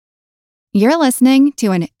You're listening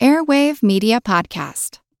to an Airwave Media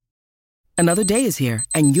Podcast. Another day is here,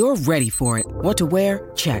 and you're ready for it. What to wear?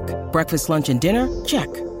 Check. Breakfast, lunch, and dinner? Check.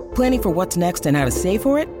 Planning for what's next and how to save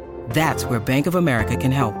for it? That's where Bank of America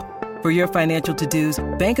can help. For your financial to-dos,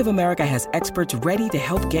 Bank of America has experts ready to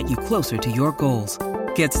help get you closer to your goals.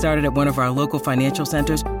 Get started at one of our local financial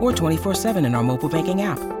centers or 24/7 in our mobile banking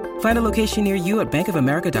app. Find a location near you at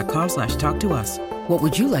bankofamerica.com/talktous. What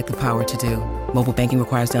would you like the power to do? Mobile banking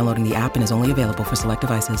requires downloading the app and is only available for select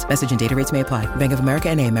devices. Message and data rates may apply. Bank of America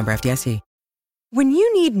N.A., member FDIC. When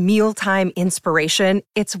you need mealtime inspiration,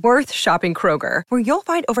 it's worth shopping Kroger, where you'll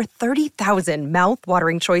find over 30,000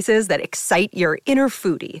 mouth-watering choices that excite your inner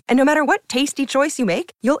foodie. And no matter what tasty choice you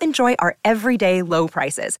make, you'll enjoy our everyday low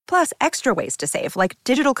prices, plus extra ways to save, like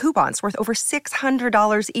digital coupons worth over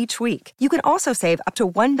 $600 each week. You can also save up to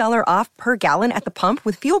 $1 off per gallon at the pump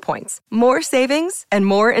with fuel points. More savings and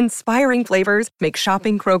more inspiring flavors make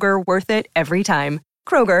shopping Kroger worth it every time.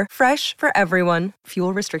 Kroger, fresh for everyone.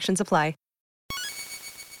 Fuel restrictions apply.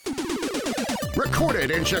 Recorded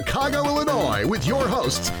in Chicago, Illinois, with your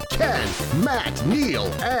hosts, Ken, Matt, Neil,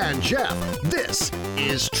 and Jeff. This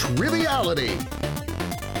is Triviality.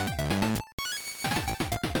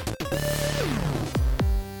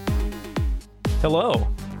 Hello,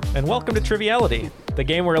 and welcome to Triviality, the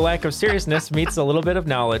game where a lack of seriousness meets a little bit of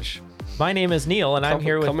knowledge. My name is Neil, and I'm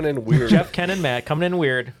here with Jeff, Ken, and Matt, coming in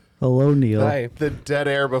weird. Hello, Neil. Hi. The dead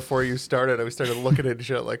air before you started, I started looking at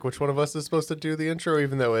shit like which one of us is supposed to do the intro,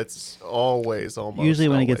 even though it's almost. Usually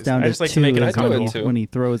when it gets down to just like two, to make it is when he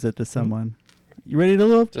throws it to someone. You ready to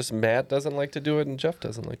look? Just Matt doesn't like to do it, and Jeff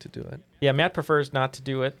doesn't like to do it. Yeah, Matt prefers not to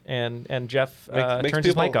do it, and Jeff turns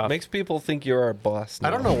his mic off. Makes people think you're our boss now.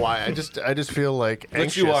 I don't know why. I just feel like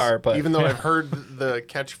anxious. Which you are, but even though I've heard the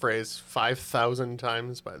catchphrase 5,000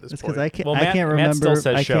 times by this It's point. because I can't. Well, I Matt- can't Matt remember. still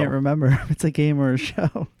says I show. can't remember if it's a game or a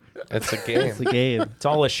show. It's a game. It's a game. It's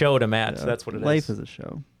all a show to Matt, so that's what it is. Life is a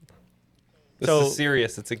show. This So- is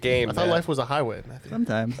serious. It's a game. I thought Matt. life was a highway, Matthew.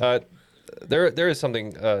 Sometimes. There is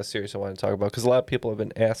something serious I want to talk about because a lot of people have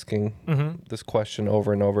been asking this question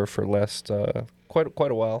over and over for last quite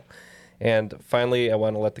a while, and finally I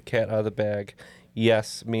want to let the cat out of the bag.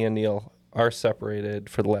 Yes, me and Neil are separated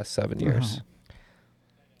for the last 7 years.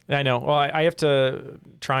 I know. Well, I have to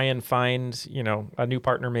try and find, a new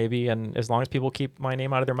partner maybe, and as long as people keep my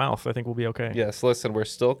name out of their mouth, I think we'll be okay. Yes, listen, we're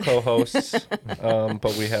still co-hosts,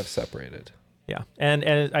 but we have separated. Yeah, and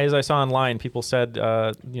as I saw online, people said,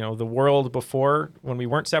 the world before when we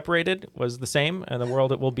weren't separated was the same, and the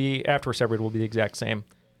world that will be after we're separated will be the exact same.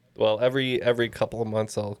 Well, every couple of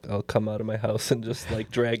months I'll come out of my house and just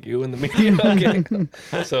like drag you in the media. Okay,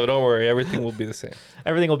 so don't worry, everything will be the same.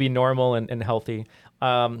 Everything will be normal and healthy.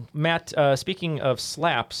 Matt, speaking of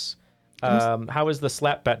slaps, how is the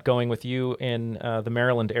slap bet going with you in the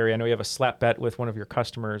Maryland area? I know you have a slap bet with one of your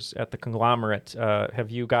customers at the conglomerate.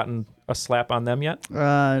 Have you gotten a slap on them yet?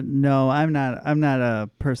 No, I'm not. I'm not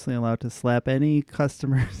personally allowed to slap any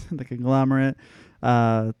customers at the conglomerate.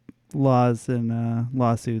 Laws and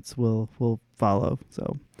lawsuits will follow.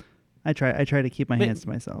 So I try to keep my hands to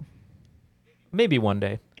myself. Maybe one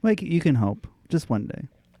day. Like you can hope, just one day.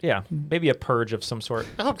 Yeah, maybe a purge of some sort.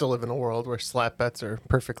 I hope to live in a world where slap bets are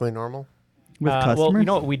perfectly normal. With customers? Well, you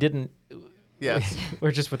know what? We didn't. Yes. We're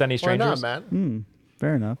just with any Why strangers. not, Matt?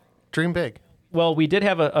 Fair enough. Dream big. Well, we did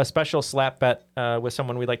have a special slap bet with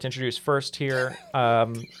someone we'd like to introduce first here.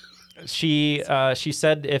 She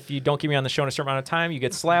said if you don't get me on the show in a certain amount of time, you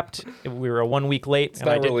get slapped. We were 1 week late. It's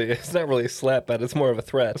not really a slap bet. It's more of a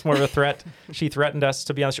threat. It's more of a threat. She threatened us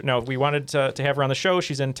to be on the show. No, we wanted to have her on the show.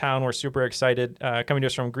 She's in town. We're super excited. Coming to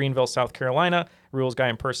us from Greenville, South Carolina, Rules Guy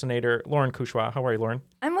impersonator, Lauren Kushwa. How are you, Lauren?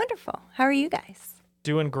 I'm wonderful. How are you guys?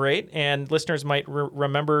 Doing great. And listeners might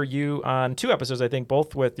remember you on 2 episodes, I think,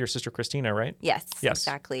 both with your sister Christina, right? Yes,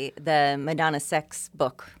 exactly. The Madonna Sex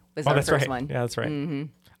book was our that's first right. one. Yeah, that's right. Mm-hmm.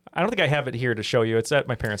 I don't think I have it here to show you. It's at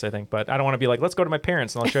my parents', I think, but I don't want to be like, let's go to my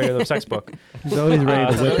parents and I'll show you the sex book. He's always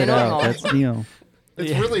ready to whip it out. That's Neil.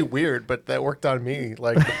 It's really weird, but that worked on me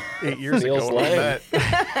like 8 years ago. When we met.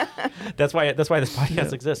 That's why this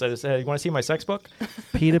podcast exists. I just said, you want to see my sex book?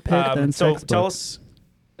 Pita Pit and so sex tell books.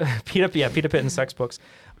 us, Pita Pit and sex books.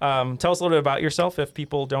 Tell us a little bit about yourself if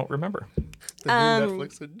people don't remember. The new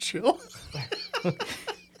Netflix and chill.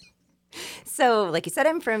 So, like you said,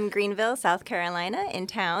 I'm from Greenville, South Carolina, in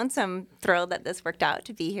town. So I'm thrilled that this worked out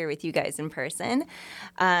to be here with you guys in person.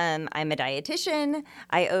 I'm a dietitian.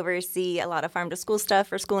 I oversee a lot of farm-to-school stuff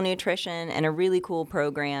for school nutrition and a really cool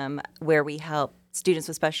program where we help students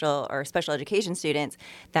with special education students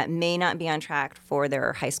that may not be on track for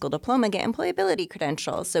their high school diploma get employability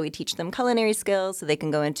credentials. So we teach them culinary skills so they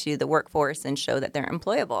can go into the workforce and show that they're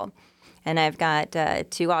employable. And I've got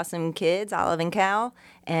 2 awesome kids, Olive and Cal,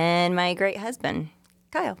 and my great husband,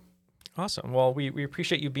 Kyle. Awesome. Well, we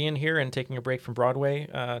appreciate you being here and taking a break from Broadway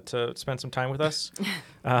to spend some time with us.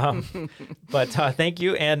 But thank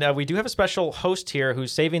you. And we do have a special host here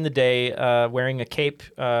who's saving the day wearing a cape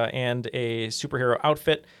and a superhero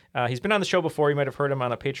outfit. He's been on the show before. You might have heard him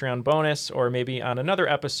on a Patreon bonus or maybe on another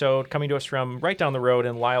episode, coming to us from right down the road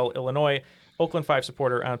in Lisle, Illinois. Oakland 5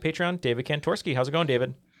 supporter on Patreon, David Kantorski. How's it going,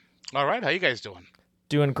 David? All right. How you guys doing?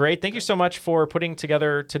 Doing great. Thank you so much for putting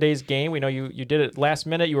together today's game. We know you did it last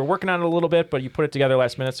minute. You were working on it a little bit, but you put it together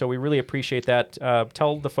last minute, so we really appreciate that.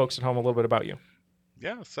 Tell the folks at home a little bit about you.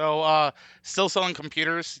 Yeah. So still selling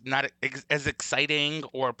computers, not as exciting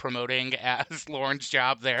or promoting as Lauren's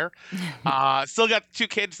job there. Still got 2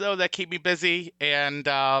 kids, though, that keep me busy. And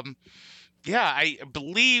I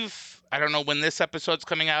believe, I don't know when this episode's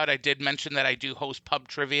coming out, I did mention that I do host pub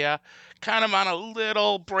trivia. Kind of on a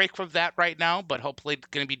little break from that right now, but hopefully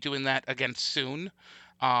going to be doing that again soon.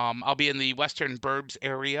 I'll be in the Western Burbs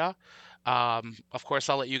area. Of course,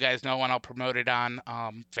 I'll let you guys know when I'll promote it on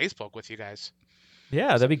Facebook with you guys. Yeah,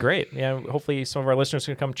 that'd be great. Yeah, hopefully some of our listeners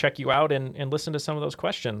can come check you out and listen to some of those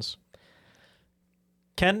questions.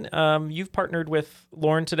 Ken, you've partnered with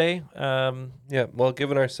Lauren today. Yeah, well,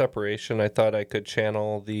 given our separation, I thought I could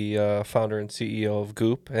channel the founder and CEO of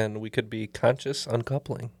Goop, and we could be conscious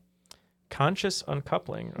uncoupling. Conscious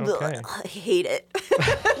uncoupling. Okay. Ugh, I hate it.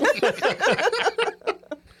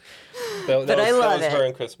 That I love was it. her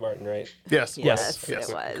and Chris Martin, right? Yes. Yes. It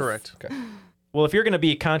was. Correct. Okay. Well, if you're going to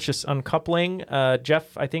be conscious uncoupling,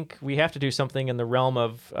 Jeff, I think we have to do something in the realm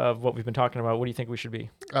of what we've been talking about. What do you think we should be?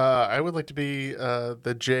 I would like to be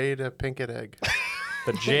the Jade a Pinkett egg.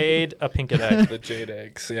 The Jade, a Pinkett egg. The Jade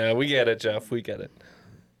eggs. Yeah, we get it, Jeff. We get it.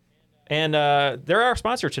 And they're our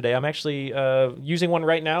sponsor today. I'm actually using one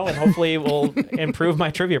right now, and hopefully it will improve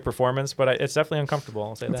my trivia performance, but it's definitely uncomfortable.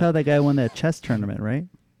 I'll say That's that. how that guy won that chess tournament, right?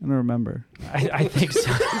 I don't remember. I think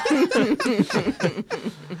so.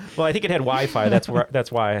 Well, I think it had Wi-Fi.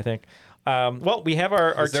 That's why, I think. Well, we have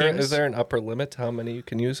our teams. Is there an upper limit to how many you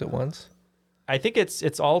can use at once? I think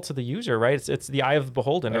it's all to the user, right? It's the eye of the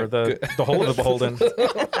beholden, or the hole of the beholden.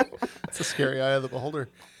 It's a scary eye of the beholder.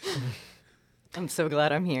 I'm so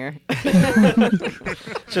glad I'm here.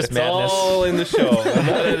 Just It's madness. all in the show. I'm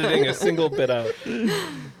not editing a single bit out.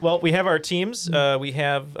 Well, we have our teams. We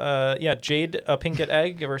have Jade, a Pinkett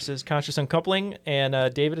egg versus Conscious Uncoupling,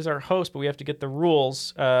 and David is our host. But we have to get the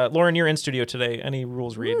rules. Lauren, you're in studio today. Any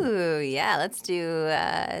rules read? Ooh, yeah. Let's do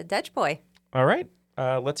Dutch Boy. All right.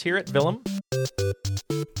 Let's hear it, Willem.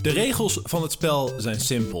 De regels van het spel zijn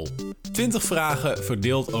simpel. 20 vragen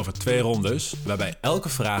verdeeld over 2 rondes, waarbij elke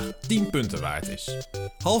vraag 10 punten waard is.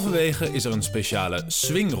 Halverwege is er een speciale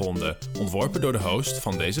swingronde, ontworpen door de host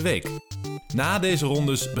van deze week. Na deze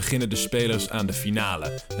rondes beginnen de spelers aan de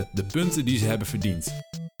finale, met de punten die ze hebben verdiend.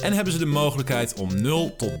 En hebben ze de mogelijkheid om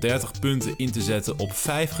 0 tot 30 punten in te zetten op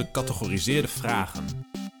 5 gecategoriseerde vragen.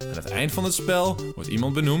 Aan het eind van het spel wordt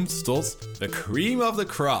iemand benoemd tot the cream of the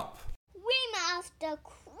crop.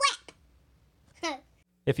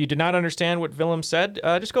 If you did not understand what Willem said,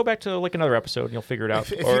 just go back to another episode and you'll figure it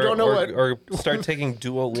out. If you don't know or start taking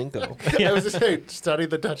Duolingo. I was just saying, study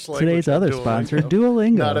the Dutch language. Today's on other Duolingo. sponsor,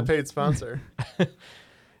 Duolingo. Not a paid sponsor.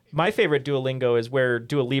 My favorite Duolingo is where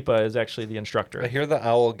Dua Lipa is actually the instructor. I hear the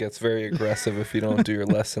owl gets very aggressive if you don't do your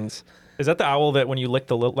lessons. Is that the owl that when you lick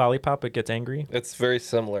the lollipop, it gets angry? It's very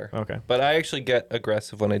similar. Okay. But I actually get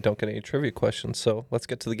aggressive when I don't get any trivia questions, so let's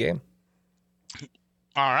get to the game.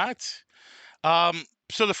 All right.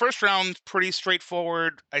 So the first round, pretty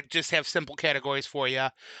straightforward. I just have simple categories for you.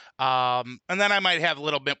 And then I might have a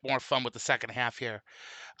little bit more fun with the second half here.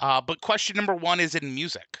 But question number 1 is in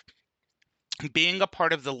music. Being a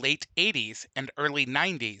part of the late 80s and early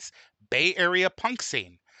 90s Bay Area punk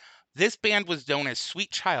scene, this band was known as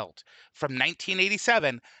Sweet Child from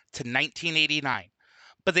 1987 to 1989.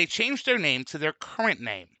 But they changed their name to their current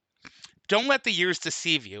name. Don't let the years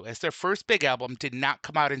deceive you, as their first big album did not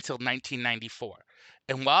come out until 1994.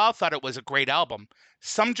 And while I thought it was a great album,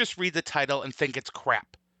 some just read the title and think it's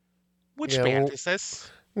crap. Which band is this?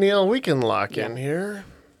 Neil, we can lock in here.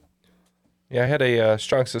 Yeah, I had a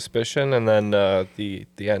strong suspicion, and then the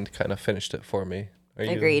end kind of finished it for me.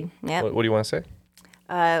 Agreed. Yep. What do you want to say?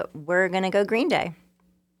 We're going to go Green Day.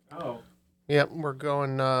 Oh. Yep, we're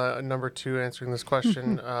going number 2 answering this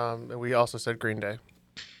question. And we also said Green Day.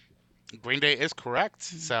 Green Day is correct.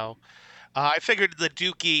 So I figured the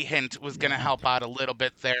Dookie hint was going to help out a little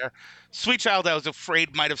bit there. Sweet Child, I was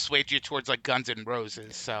afraid might have swayed you towards like Guns N'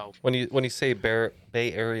 Roses. So When you say Bay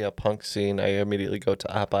Area punk scene, I immediately go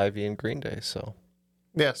to Op Ivy and Green Day. So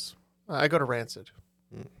Yes, I go to Rancid.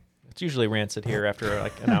 It's usually rancid here after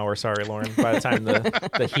like an hour. Sorry, Lauren. By the time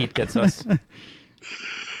the heat gets us.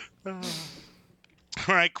 All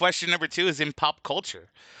right, question number 2 is in pop culture.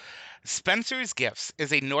 Spencer's Gifts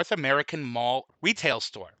is a North American mall retail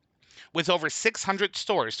store with over 600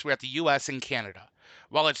 stores throughout the U.S. and Canada.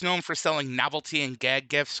 While it's known for selling novelty and gag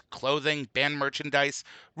gifts, clothing, band merchandise,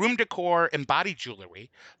 room decor, and body jewelry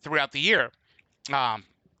throughout the year,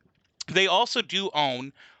 they also do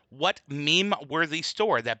own what meme-worthy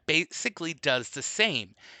store that basically does the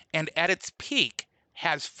same, and at its peak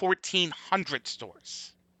has 1,400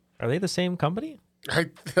 stores. Are they the same company?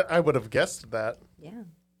 I would have guessed that. Yeah.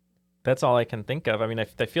 That's all I can think of. I mean, I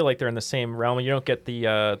feel like they're in the same realm. You don't get the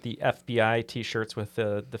FBI T-shirts with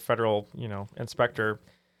the federal, inspector,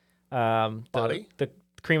 Body? the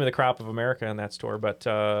cream of the crop of America in that store. But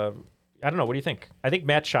I don't know. What do you think? I think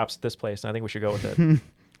Matt shops at this place, and I think we should go with it.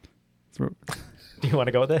 Do you want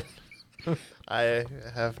to go with it? I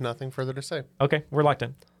have nothing further to say. Okay, we're locked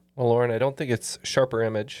in. Well, Lauren, I don't think it's Sharper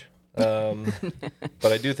Image, but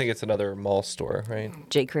I do think it's another mall store, right?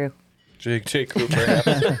 J. Crew. J. Crew, perhaps.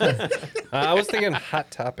 I was thinking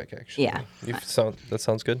Hot Topic, actually. Yeah. That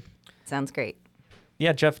sounds good. Sounds great.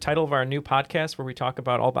 Yeah, Jeff, title of our new podcast where we talk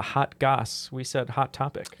about all the hot goss. We said Hot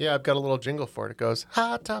Topic. Yeah, I've got a little jingle for it. It goes,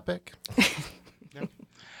 Hot Topic.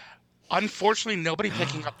 Unfortunately, nobody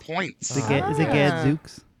picking up points. Is it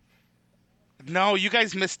Gadzooks? No, you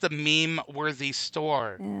guys missed the meme-worthy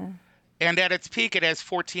store. Yeah. And at its peak, it has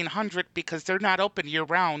 1,400 because they're not open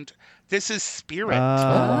year-round. This is Spirit.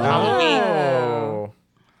 Halloween. Oh.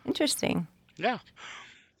 Interesting. Yeah.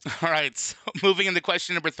 All right, so moving into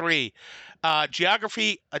question number 3.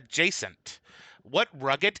 Geography adjacent. What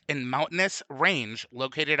rugged and mountainous range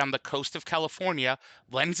located on the coast of California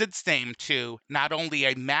lends its name to not only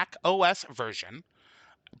a Mac OS version,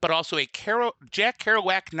 but also a Jack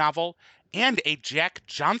Kerouac novel and a Jack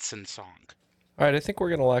Johnson song? All right, I think we're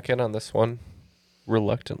going to lock in on this one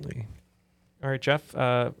reluctantly. All right, Jeff,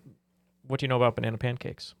 what do you know about banana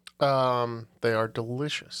pancakes? They are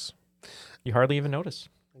delicious. You hardly even notice.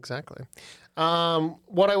 Exactly.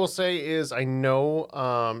 What I will say is I know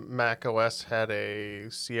Mac OS had a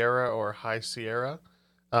Sierra or High Sierra.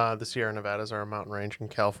 The Sierra Nevadas are a mountain range in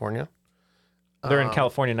California. They're in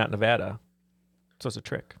California, not Nevada. So it's a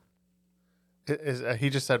trick. He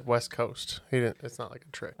just said West Coast. He didn't. It's not like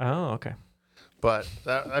a trick. Oh, okay. But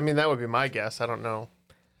that would be my guess. I don't know.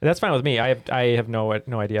 That's fine with me. I have no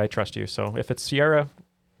idea. I trust you. So if it's Sierra,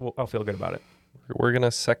 I'll feel good about it. We're going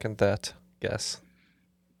to second that guess.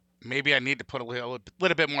 Maybe I need to put a little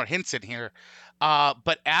bit more hints in here.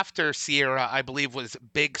 But after Sierra, I believe, was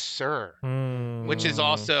Big Sur, which is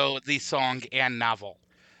also the song and novel.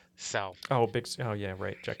 So. Oh, yeah,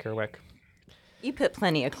 right. Jack Kerouac. You put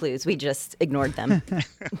plenty of clues. We just ignored them.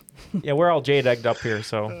 Yeah, we're all jade-egged up here,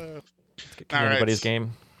 so let's get anybody's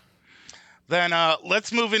game. Then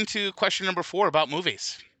let's move into question number 4 about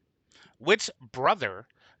movies. Which brother,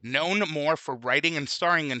 known more for writing and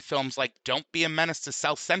starring in films like Don't Be a Menace to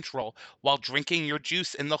South Central While Drinking Your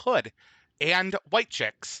Juice in the Hood and White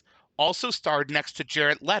Chicks, also starred next to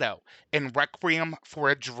Jared Leto in Requiem for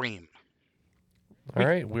a Dream? All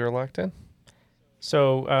right, we are locked in.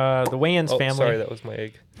 So the Wayans family. Sorry, that was my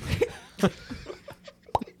egg.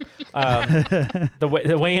 The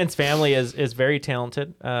Wayans family is very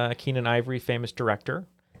talented. Keenan Ivory, famous director,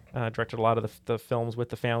 directed a lot of the films with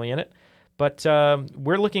the family in it. But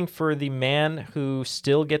we're looking for the man who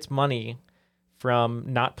still gets money from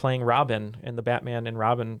not playing Robin in the Batman and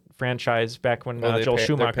Robin franchise back when Joel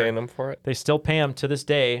Schumacher. They're paying him for it? They still pay him to this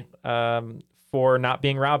day for not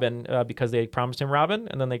being Robin because they promised him Robin,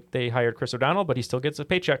 and then they hired Chris O'Donnell, but he still gets a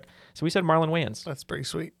paycheck. So we said Marlon Wayans. That's pretty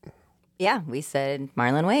sweet. Yeah, we said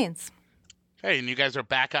Marlon Wayans. Hey, and you guys are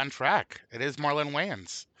back on track. It is Marlon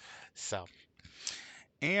Wayans. So,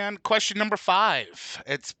 and question number 5.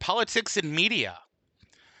 It's politics and media.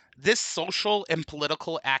 This social and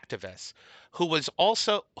political activist, who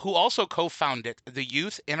also co-founded the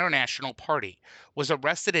Youth International Party, was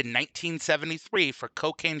arrested in 1973 for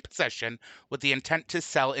cocaine possession with the intent to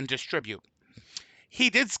sell and distribute. He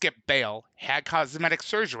did skip bail, had cosmetic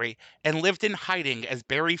surgery, and lived in hiding as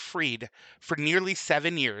Barry Freed for nearly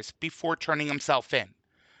 7 years before turning himself in.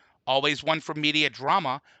 Always one for media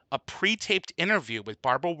drama, a pre-taped interview with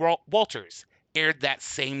Barbara Walters aired that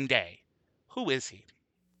same day. Who is he?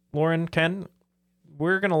 Lauren, Ken,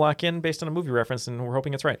 we're going to lock in based on a movie reference, and we're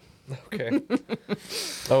hoping it's right. Okay.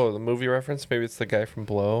 Oh, the movie reference? Maybe it's the guy from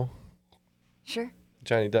Blow? Sure.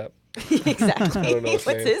 Johnny Depp. Exactly. I don't know his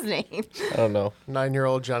What's name. his name? I don't know.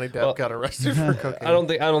 9-year-old Johnny Depp got arrested for cocaine. I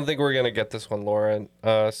don't think we're gonna get this one, Lauren.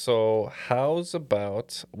 So how's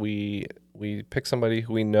about we pick somebody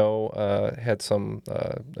who we know had some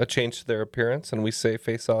a change to their appearance, and we say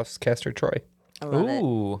Face Off's Castor Troy. I love it.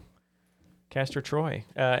 Ooh. Castor Troy.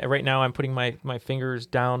 Right now, I'm putting my fingers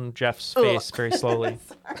down Jeff's face very slowly.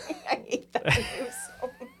 Sorry, I hate that name so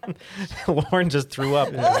much. Lauren just threw up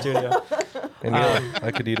in the studio. And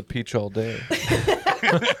I could eat a peach all day.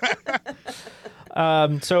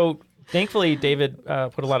 So thankfully, David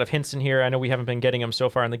put a lot of hints in here. I know we haven't been getting them so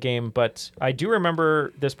far in the game, but I do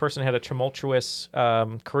remember this person had a tumultuous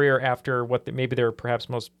career after what maybe they're perhaps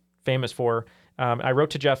most famous for. I wrote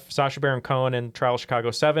to Jeff Sacha Baron Cohen in Trial of Chicago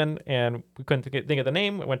 7, and we couldn't think of the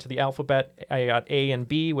name. I went to the alphabet. I got A and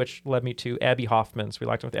B, which led me to Abby Hoffman. So we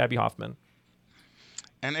locked in with Abby Hoffman.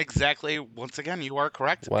 And exactly, once again, you are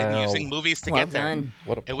correct in Wow. using movies to Well get there. done.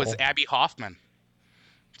 What a It was pull. Abby Hoffman.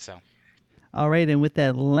 So, All right, and with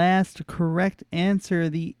that last correct answer,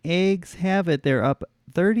 the eggs have it. They're up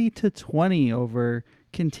 30-20 over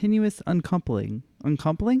continuous uncoupling.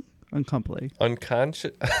 Uncoupling? Uncoupling.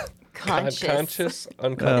 Unconscious. Conscious. Conscious Oh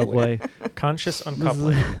uncoupling. boy, Conscious this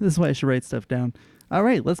uncoupling. is why I should write stuff down. All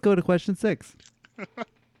right, let's go to question 6.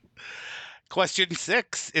 question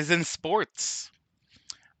 6 is in sports.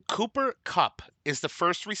 Cooper Kupp is the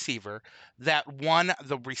first receiver that won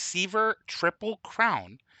the receiver triple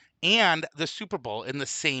crown and the Super Bowl in the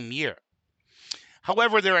same year.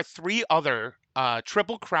 However, there are 3 other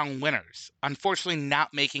triple crown winners, unfortunately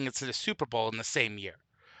not making it to the Super Bowl in the same year.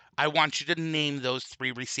 I want you to name those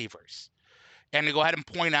 3 receivers. And to go ahead and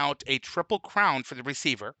point out a triple crown for the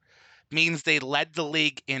receiver means they led the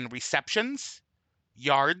league in receptions,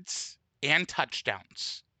 yards, and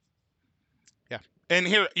touchdowns. Yeah. And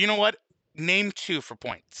here, you know what? Name 2 for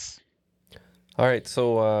points. All right,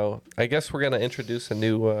 so I guess we're going to introduce a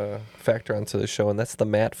new factor onto the show, and that's the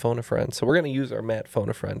Matt Phone a Friend. So we're going to use our Matt Phone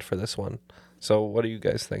a Friend for this one. So what are you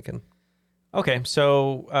guys thinking? Okay,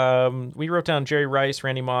 so we wrote down Jerry Rice,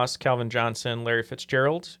 Randy Moss, Calvin Johnson, Larry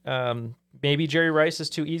Fitzgerald. Maybe Jerry Rice is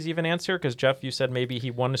too easy of an answer because Jeff, you said maybe he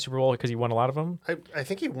won the Super Bowl because he won a lot of them. I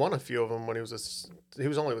think he won a few of them when he was he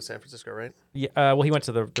was only with San Francisco, right? Yeah, well, he went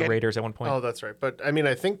to the Raiders at one point. Oh, that's right. But I mean,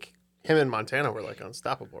 I think him and Montana were like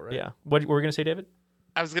unstoppable, right? Yeah. What were we gonna say, David?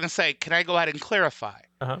 I was going to say, can I go ahead and clarify?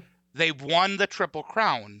 Uh-huh. They won the Triple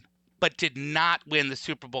Crown, but did not win the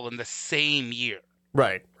Super Bowl in the same year.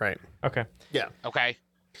 Right. Right. Okay. Yeah. Okay?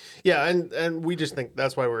 Yeah, and we just think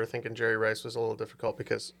that's why we were thinking Jerry Rice was a little difficult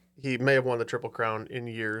because he may have won the Triple Crown in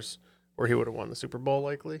years where he would have won the Super Bowl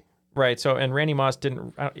likely. Right. So, and Randy Moss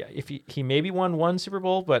didn't. If he maybe won one Super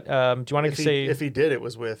Bowl, but do you want to say if he did, it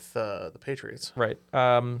was with the Patriots. right?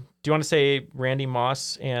 Do you want to say Randy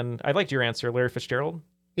Moss and I liked your answer, Larry Fitzgerald?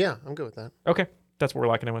 Yeah, I'm good with that. Okay, that's what we're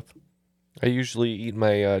locking in with. I usually eat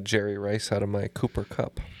my Jerry Rice out of my Cooper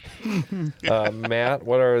cup. Matt,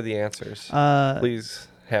 what are the answers? Please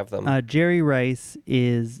have them. Jerry Rice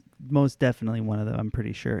is most definitely one of them, I'm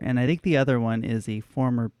pretty sure. And I think the other one is a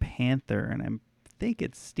former Panther, and I think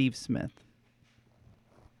it's Steve Smith.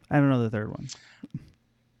 I don't know the third one.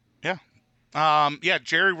 Yeah,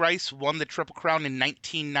 Jerry Rice won the Triple Crown in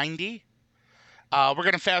 1990. We're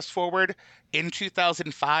going to fast forward. In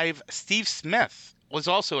 2005, Steve Smith was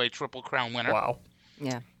also a Triple Crown winner. Wow.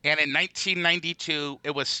 Yeah. And in 1992,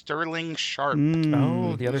 it was Sterling Sharp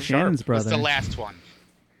Oh, the other Shannon's Sharp. was brother. the last one.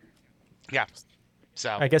 Yeah.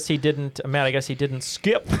 So I guess he didn't, Matt. I guess he didn't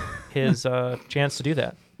skip his chance to do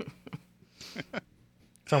that.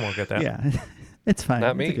 Someone will get that. Yeah, it's fine.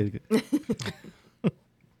 Not It's a me. good-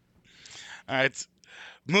 All right.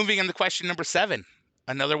 Moving into question number 7.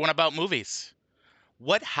 Another one about movies.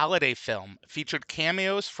 What holiday film featured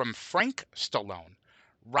cameos from Frank Stallone,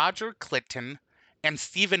 Roger Clinton, and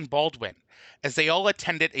Stephen Baldwin as they all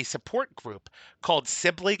attended a support group called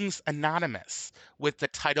Siblings Anonymous with the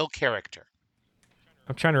title character?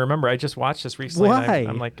 I'm trying to remember. I just watched this recently. And Why?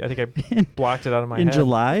 I'm like, I think I blocked it out of my In head.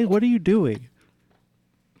 July? What are you doing?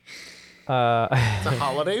 It's a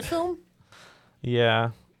holiday film?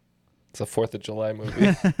 Yeah. It's a 4th of July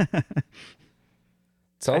movie.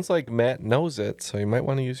 Sounds like Matt knows it, so you might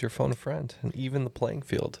want to use your phone a friend and even the playing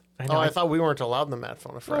field. I know. Oh, I thought we weren't allowed in the Matt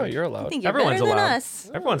Phone a Oh, Friend. you're I allowed. think you're Everyone's better than allowed.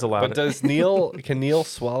 us. Everyone's allowed. But it. does can Neil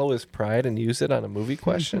swallow his pride and use it on a movie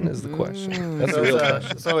question is the question. That's the So real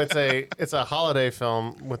it's question. it's a holiday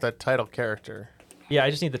film with a title character. Yeah,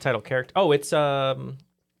 I just need the title character. Oh, it's Oh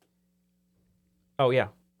yeah.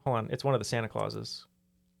 Hold on. It's one of the Santa Clauses.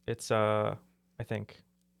 It's I think.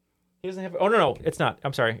 He doesn't have. Oh no, it's not.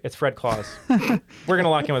 I'm sorry. It's Fred Claus. We're gonna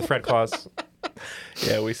lock in with Fred Claus.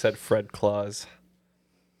 Yeah, we said Fred Claus.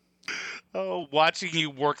 Oh, watching you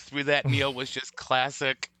work through that, Neil, was just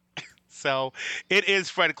classic. So it is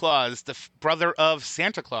Fred Claus, the brother of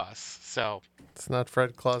Santa Claus. So It's not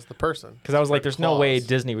Fred Claus the person. Because I was like, Fred there's no way Claus.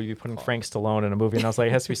 Disney would be putting Frank Stallone in a movie. And I was like,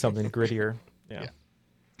 it has to be something grittier. Yeah.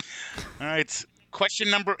 all right, question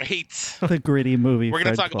number 8. The gritty movie We're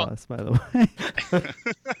gonna Fred talk about- Claus, by the way.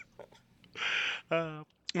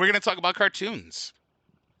 We're going to talk about cartoons.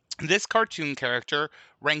 This cartoon character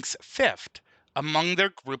ranks 5th among their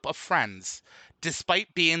group of friends,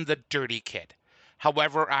 despite being the dirty kid.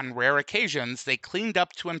 However, on rare occasions, they cleaned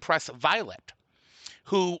up to impress Violet,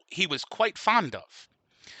 who he was quite fond of.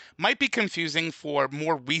 Might be confusing for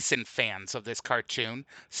more recent fans of this cartoon,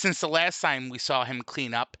 since the last time we saw him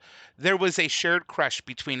clean up, there was a shared crush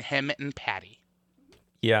between him and Patty.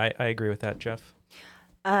 Yeah, I agree with that, Jeff.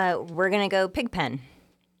 We're going to go Pigpen.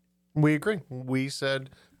 We agree. We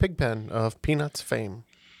said Pigpen of Peanuts fame.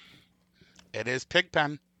 It is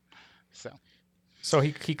Pigpen. So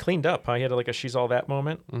he cleaned up, huh? He had like a she's all that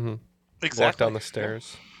moment. Mm-hmm. Exactly. Walked down the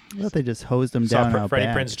stairs. I thought they just hosed him Saw down out Freddie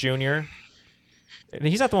back. Prinze Jr. And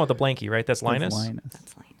he's not the one with the blankie, right? That's Linus. That's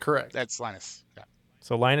Linus. Correct. That's Linus. Yeah.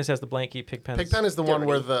 So Linus has the blankie. Pigpen. Pigpen is the one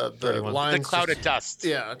where the Dirty one. lines The cloud just, of dust.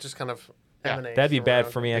 Yeah, just kind of emanate. That'd be from bad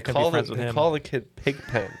around. for me. I They couldn't be friends with they him. call the kid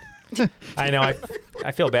Pigpen. I know.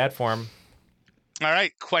 I feel bad for him. All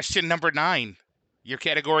right, question number 9. Your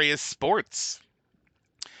category is sports.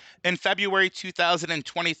 In February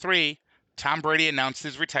 2023, Tom Brady announced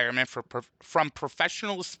his retirement from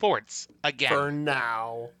professional sports again. For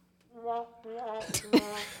now.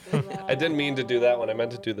 I didn't mean to do that one. I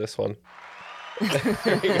meant to do this one.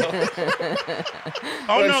 There you go.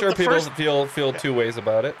 Oh, I'm sure people feel two ways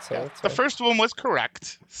about it. So it's the fine. first one was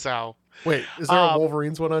correct. So Wait, is there a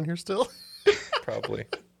Wolverines one on here still? Probably.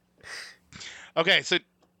 okay, so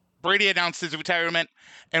Brady announced his retirement,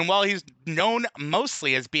 and while he's known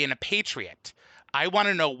mostly as being a Patriot, I want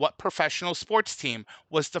to know what professional sports team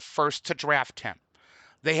was the first to draft him.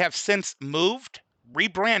 They have since moved,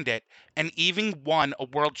 rebranded, and even won a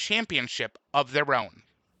world championship of their own.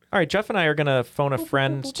 All right, Jeff and I are going to phone a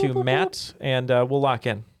friend to Matt, and we'll lock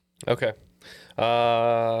in. Okay.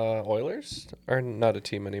 Oilers are not a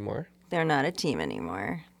team anymore. They're not a team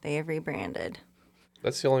anymore. They have rebranded.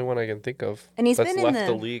 That's the only one I can think of. And he's that's been in left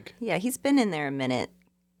the league. Yeah, he's been in there a minute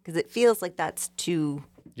because it feels like that's too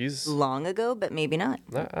He's. long ago, but maybe not.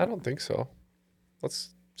 I don't think so.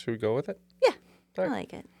 Should we go with it? Yeah, All I right.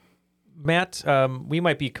 like it. Matt, we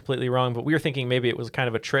might be completely wrong, but we were thinking maybe it was kind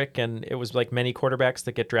of a trick, and it was like many quarterbacks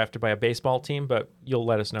that get drafted by a baseball team, but you'll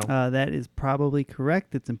let us know. That is probably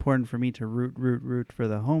correct. It's important for me to root for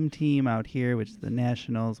the home team out here, which is the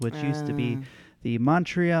Nationals, which used to be the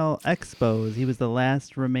Montreal Expos. He was the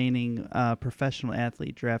last remaining professional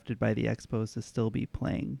athlete drafted by the Expos to still be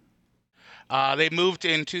playing. They moved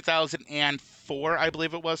in 2004, I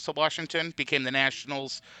believe it was, to Washington, became the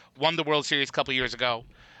Nationals, won the World Series a couple years ago.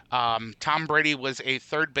 Tom Brady was a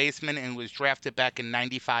third baseman and was drafted back in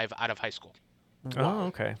 '95 out of high school. Oh,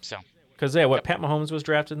 okay. So, Because Pat Mahomes was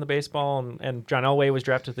drafted in the baseball, and John Elway was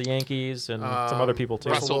drafted to the Yankees, and some other people too.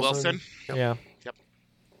 Russell Wilson. Yeah. Yep.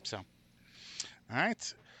 So, all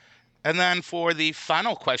right. And then for the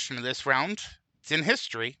final question of this round, it's in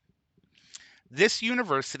history. This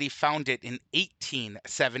university, founded in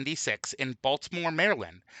 1876 in Baltimore,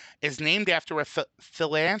 Maryland, is named after a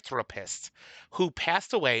philanthropist who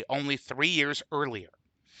passed away only 3 years earlier.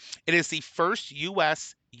 It is the first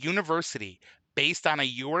U.S. university based on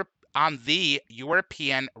the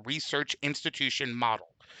European Research Institution model.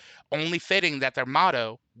 Only fitting that their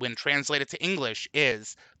motto, when translated to English,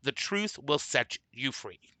 is "The truth will set you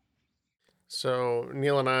free." So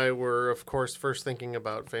Neil and I were, of course, first thinking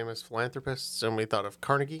about famous philanthropists, and we thought of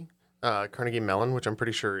Carnegie Mellon, which I'm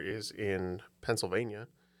pretty sure is in Pennsylvania.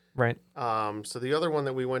 Right. So the other one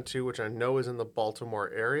that we went to, which I know is in the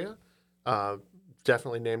Baltimore area,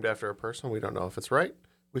 definitely named after a person. We don't know if it's right.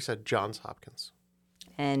 We said Johns Hopkins.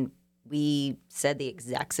 And we said the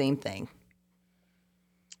exact same thing.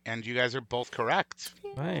 And you guys are both correct.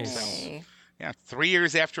 Nice. Yay. Yeah, 3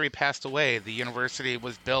 years after he passed away, the university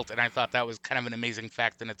was built, and I thought that was kind of an amazing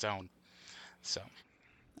fact in its own. So,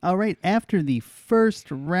 All right, after the first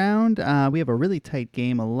round, we have a really tight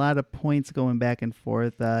game, a lot of points going back and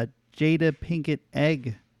forth. Jada Pinkett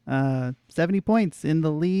Egg, 70 points in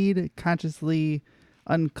the lead, consciously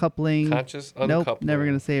uncoupling. Conscious Nope, uncoupling. never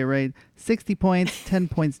going to say it right. 60 points, 10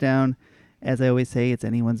 points down. As I always say, it's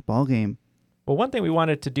anyone's ball game. Well, one thing we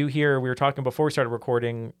wanted to do here, we were talking before we started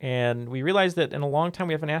recording, and we realized that in a long time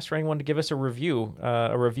we haven't asked for anyone to give us a review.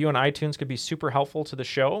 A review on iTunes could be super helpful to the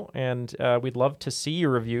show, and we'd love to see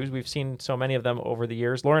your reviews. We've seen so many of them over the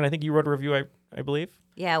years. Lauren, I think you wrote a review, I believe.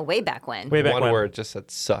 Yeah, way back when. Way back One when. word just said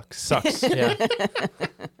sucks. Sucks, yeah.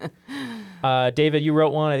 David, you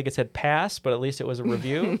wrote one. I think it said pass, but at least it was a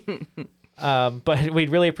review. But we'd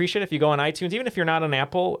really appreciate it if you go on iTunes. Even if you're not on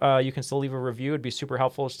Apple, you can still leave a review. It'd be super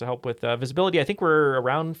helpful just to help with visibility. I think we're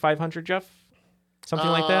around 500, Jeff? Something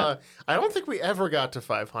like that? I don't think we ever got to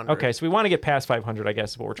 500. Okay, so we want to get past 500, I guess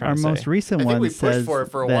is what we're trying Our to say. most recent I think one we pushed says for it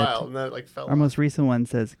for a that while, and then it fell our off. most recent one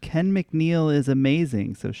says Ken McNeil is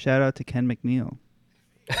amazing. So shout out to Ken McNeil.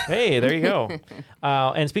 Hey, there you go.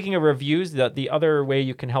 And speaking of reviews, the other way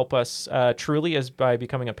you can help us truly is by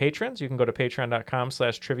becoming a patron. So you can go to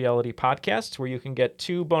patreon.com/trivialitypodcasts, where you can get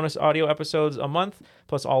 2 bonus audio episodes a month,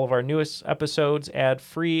 plus all of our newest episodes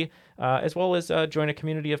ad-free, as well as join a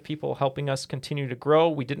community of people helping us continue to grow.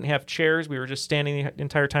 We didn't have chairs. We were just standing the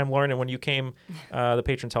entire time, Lauren, and when you came, the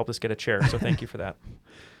patrons helped us get a chair. So thank you for that.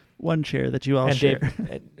 One chair that you all And share.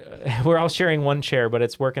 Dave, we're all sharing one chair, but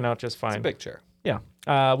it's working out just fine. It's a big chair. Yeah.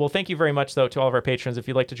 Well, thank you very much, though, to all of our patrons. If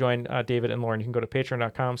you'd like to join David and Lauren, you can go to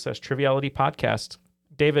patreon.com/trivialitypodcast.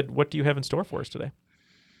 David, what do you have in store for us today?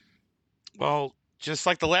 Well, just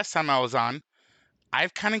like the last time I was on,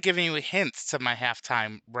 I've kind of given you hints to my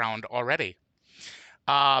halftime round already.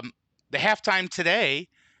 The halftime today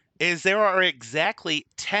is there are exactly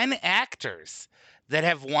 10 actors that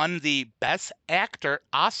have won the Best Actor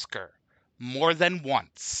Oscar more than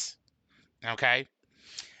once. Okay?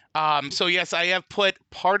 So yes, I have put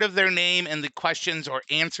part of their name in the questions or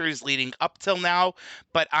answers leading up till now,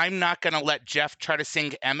 but I'm not going to let Jeff try to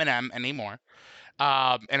sing Eminem anymore.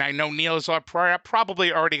 And I know Neil's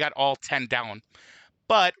probably already got all 10 down.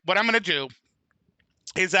 But what I'm going to do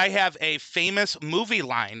is I have a famous movie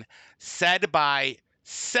line said by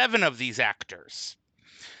 7 of these actors.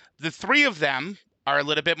 The 3 of them are a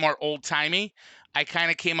little bit more old-timey. I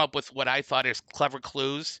kind of came up with what I thought is clever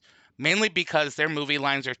clues, mainly because their movie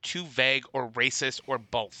lines are too vague or racist or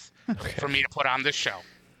both for me to put on this show.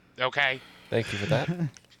 Okay? Thank you for that.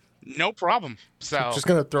 No problem. So Just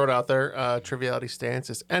going to throw it out there. Triviality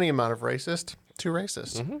stance is any amount of racist, too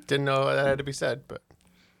racist. Didn't know that had to be said, but...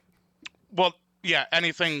 Well, yeah,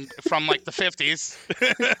 anything from like the 50s.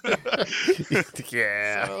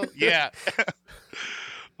 Yeah. So, yeah.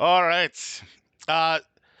 All right.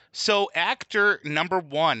 So actor number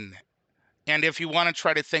 1, and if you want to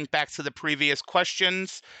try to think back to the previous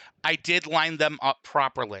questions, I did line them up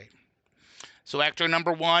properly. So actor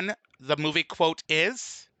number 1, the movie quote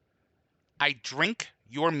is, "I drink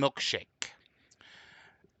your milkshake."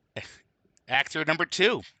 Actor number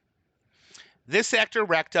 2, this actor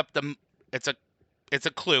racked up the... It's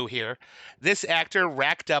a clue here. This actor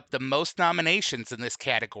racked up the most nominations in this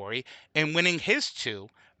category and winning his 2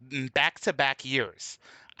 in back-to-back years.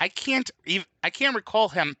 I can't recall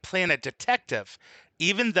him playing a detective,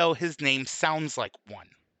 even though his name sounds like one.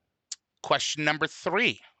 Question number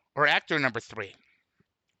 3, or actor number 3.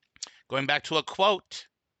 Going back to a quote.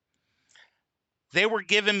 "They were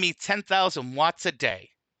giving me 10,000 watts a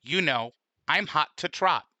day. You know, I'm hot to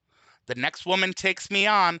trot. The next woman takes me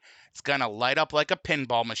on, it's gonna light up like a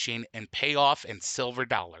pinball machine and pay off in silver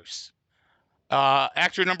dollars."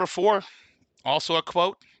 Actor number 4, also a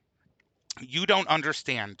quote. "You don't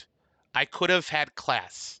understand. I could have had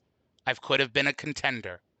class. I could have been a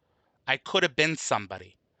contender. I could have been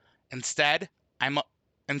somebody. Instead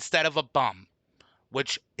of a bum,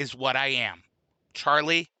 which is what I am.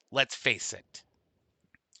 Charlie, let's face it."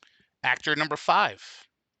 Actor number 5.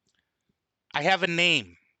 "I have a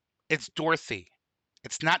name. It's Dorothy.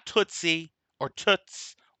 It's not Tootsie or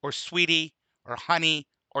Toots or Sweetie or Honey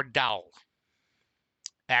or Doll."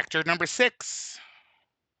 Actor number 6.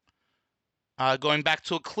 Going back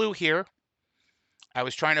to a clue here. I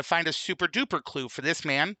was trying to find a super duper clue for this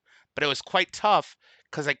man, but it was quite tough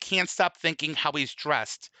because I can't stop thinking how he's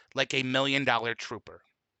dressed like a $1 million trooper.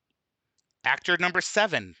 Actor number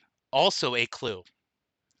 7. Also a clue.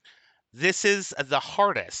 This is the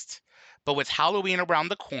hardest, but with Halloween around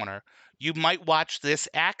the corner, you might watch this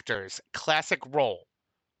actor's classic role.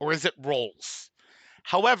 Or is it roles?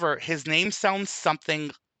 However, his name sounds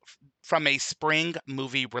something from a spring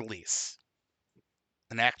movie release.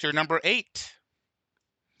 And actor number 8.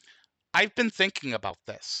 I've been thinking about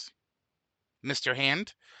this. Mr.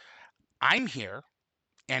 Hand, I'm here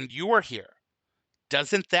and you're here.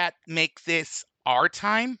 Doesn't that make this our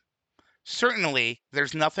time? Certainly,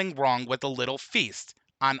 there's nothing wrong with a little feast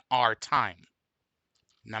on our time.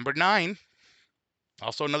 Number 9,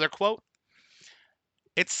 also another quote.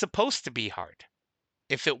 It's supposed to be hard.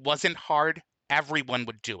 If it wasn't hard, everyone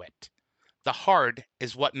would do it. The hard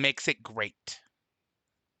is what makes it great.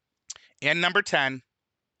 And number 10,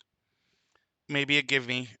 maybe a give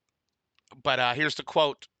me, but here's the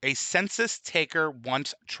quote. A census taker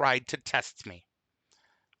once tried to test me.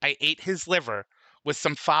 I ate his liver with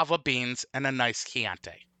some fava beans and a nice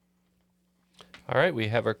Chianti. All right, we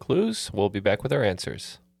have our clues. We'll be back with our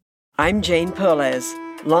answers. I'm Jane Perlez,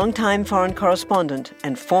 longtime foreign correspondent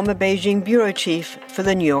and former Beijing bureau chief for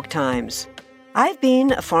the New York Times. I've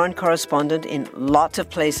been a foreign correspondent in lots of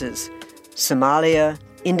places: Somalia,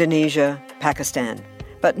 Indonesia, Pakistan,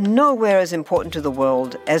 but nowhere as important to the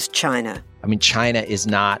world as China. I mean, China is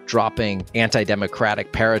not dropping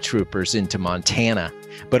anti-democratic paratroopers into Montana.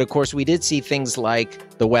 But of course, we did see things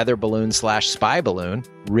like the weather balloon/spy balloon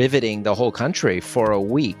riveting the whole country for a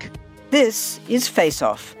week. This is Face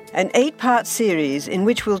Off, an 8-part series in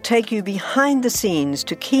which we'll take you behind the scenes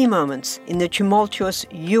to key moments in the tumultuous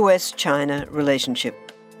U.S.-China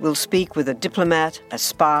relationship. We'll speak with a diplomat, a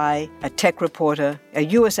spy, a tech reporter, a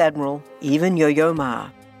U.S. admiral, even Yo-Yo Ma.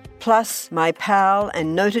 Plus, my pal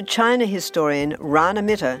and noted China historian Rana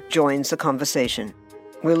Mitter joins the conversation.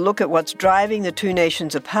 We'll look at what's driving the two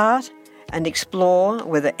nations apart and explore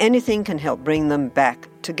whether anything can help bring them back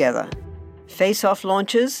together. Face Off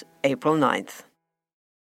launches April 9th.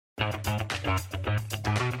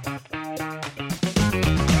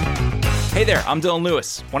 Hey there, I'm Dylan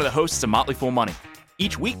Lewis, one of the hosts of Motley Fool Money.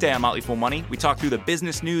 Each weekday on Motley Fool Money, we talk through the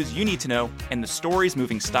business news you need to know and the stories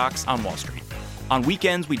moving stocks on Wall Street. On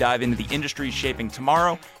weekends, we dive into the industries shaping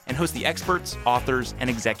tomorrow and host the experts, authors, and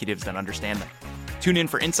executives that understand them. Tune in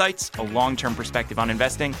for insights, a long-term perspective on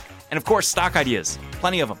investing, and of course, stock ideas.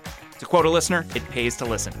 Plenty of them. To quote a listener, it pays to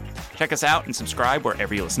listen. Check us out and subscribe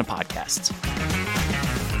wherever you listen to podcasts.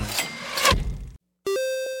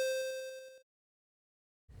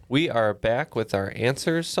 We are back with our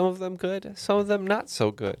answers. Some of them good, some of them not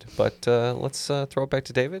so good. But let's throw it back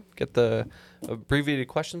to David, get the abbreviated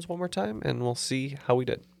questions one more time, and we'll see how we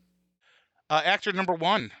did. Actor number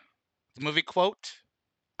 1, the movie quote,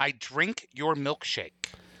 I drink your milkshake.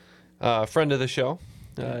 Friend of the show,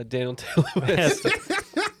 Daniel Day-Lewis.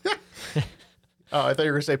 Oh, I thought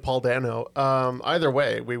you were going to say Paul Dano. Either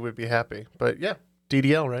way, we would be happy. But yeah,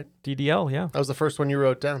 DDL, right? DDL, yeah. That was the first one you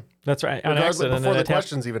wrote down. That's right. On accident. Before the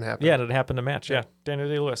questions even happened. Yeah, it happened to match. Yeah, Daniel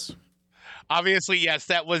Day-Lewis. Obviously, yes,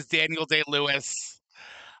 that was Daniel Day-Lewis.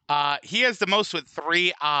 He has the most with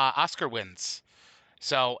 3 Oscar wins.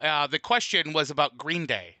 So the question was about Green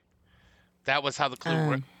Day. That was how the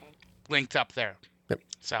clue linked up there. Yep.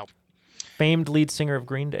 So, famed lead singer of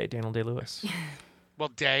Green Day, Daniel Day-Lewis. Well,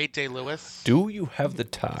 Day-Lewis. Do you have the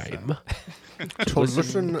time to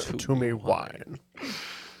listen to me whine?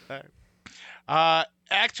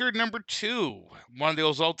 Actor number 2, one of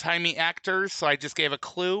those old-timey actors, so I just gave a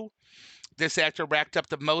clue. This actor racked up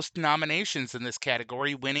the most nominations in this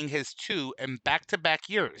category, winning his 2 in back-to-back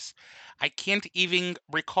years. I can't even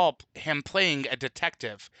recall him playing a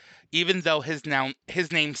detective, even though his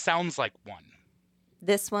name sounds like one.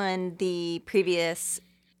 This one, the previous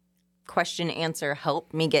question answer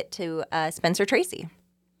helped me get to Spencer Tracy.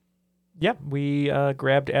 Yeah, we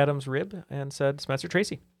grabbed Adam's rib and said Spencer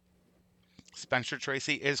Tracy. Spencer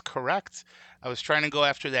Tracy is correct. I was trying to go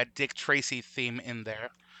after that Dick Tracy theme in there.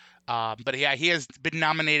 But yeah, he has been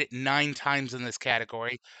nominated 9 times in this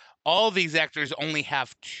category. All these actors only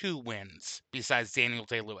have 2 wins besides Daniel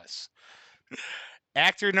Day-Lewis.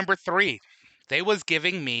 Actor number 3. They was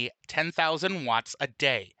giving me 10,000 watts a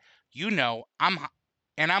day. You know, I'm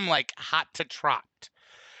like hot to trot.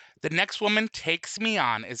 The next woman takes me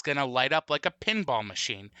on is going to light up like a pinball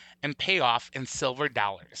machine and pay off in silver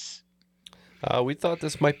dollars. We thought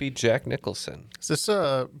this might be Jack Nicholson. Is this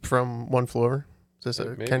from One Flew Over? Is this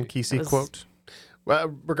a Ken Kesey quote?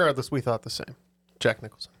 Well, regardless, we thought the same. Jack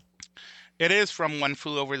Nicholson. It is from One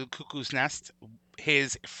Flew Over the Cuckoo's Nest,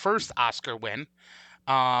 his first Oscar win.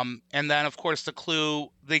 And then, of course,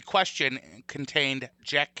 the question contained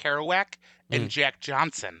Jack Kerouac and Jack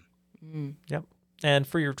Johnson. Yep. And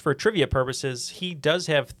for trivia purposes, he does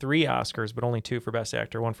have 3 Oscars, but only 2 for Best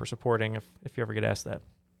Actor, 1 for supporting, if you ever get asked that.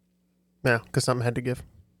 Yeah, because something had to give.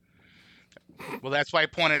 Well, that's why I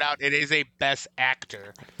pointed out it is a Best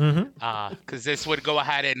Actor, because this would go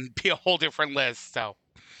ahead and be a whole different list. So,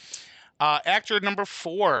 actor number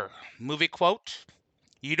 4, movie quote,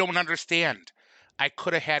 you don't understand. I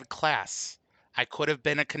could have had class. I could have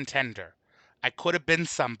been a contender. I could have been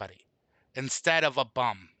somebody instead of a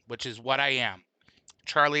bum, which is what I am.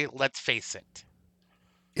 Charlie, let's face it.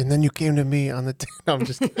 And then you came to me on the. No, I'm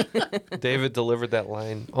just kidding. David delivered that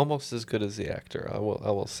line almost as good as the actor. I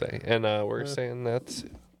will say, and we're saying that's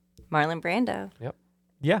Marlon Brando. Yep.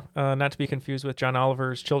 Yeah, not to be confused with John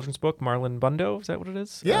Oliver's children's book, Marlon Bundo. Is that what it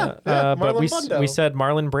is? Yeah, but Marlon Bundo. we said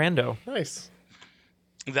Marlon Brando. Nice.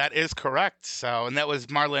 That is correct. So, and that was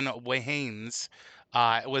Marlon Wayans.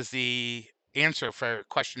 It was the answer for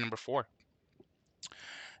question number 4.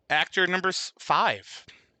 Actor number 5.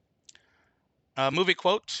 Movie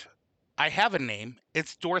quote: I have a name.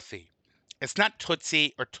 It's Dorothy. It's not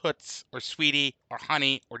Tootsie or Toots or Sweetie or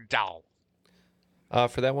Honey or Doll.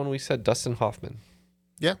 for that one we said Dustin Hoffman.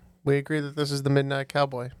 Yeah, we agree that this is the Midnight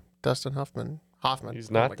Cowboy, Dustin Hoffman. He's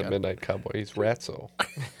Oh not my the God. Midnight Cowboy. He's Ratso.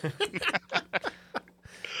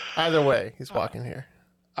 Either way, he's walking here.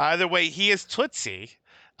 Either way, he is Tootsie,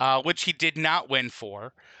 which he did not win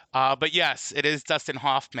for. But yes, it is Dustin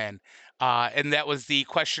Hoffman. And that was the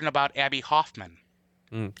question about Abby Hoffman.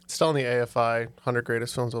 It's still in the AFI 100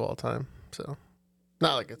 Greatest Films of All Time, so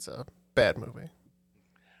not like it's a bad movie.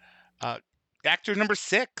 Actor number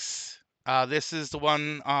 6. This is the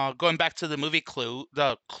one going back to the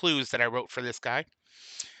the clues that I wrote for this guy.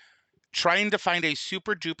 Trying to find a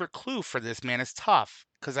super duper clue for this man is tough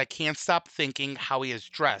because I can't stop thinking how he is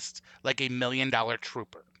dressed like a $1 million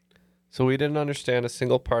trooper. So we didn't understand a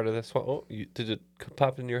single part of this one. Oh, did it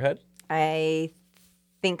pop in your head? I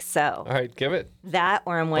think so. All right, give it. That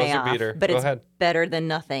or I'm way Buzzer off. beater. But Go it's ahead. better than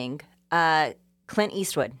nothing. Clint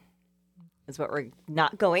Eastwood is what we're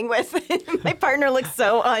not going with. My partner looks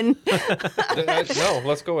so No,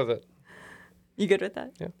 let's go with it. You good with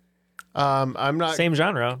that? Yeah. I'm not. Same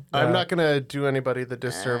genre. I'm not gonna do anybody the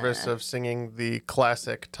disservice of singing the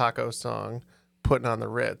classic taco song, "Putting on the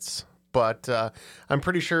Ritz." But I'm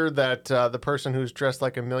pretty sure that the person who's dressed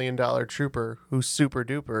like $1 million trooper, who's super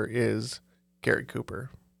duper, is Gary Cooper.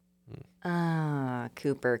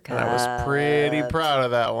 Cooper Cup. And I was pretty proud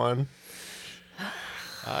of that one.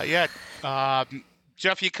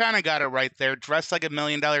 Jeff, you kind of got it right there. Dressed like $1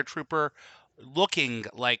 million trooper, looking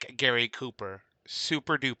like Gary Cooper.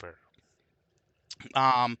 Super duper.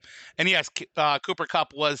 And yes, Cooper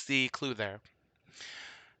Cup was the clue there.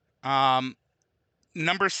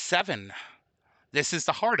 Number 7. This is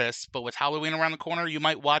the hardest, but with Halloween around the corner, you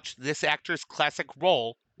might watch this actor's classic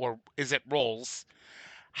role, or is it roles?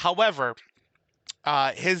 However,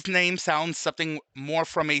 his name sounds something more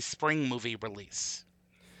from a spring movie release.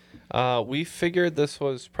 We figured this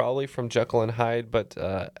was probably from Jekyll and Hyde, but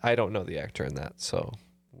I don't know the actor in that, so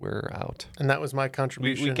we're out. And that was my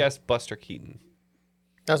contribution. We guessed Buster Keaton.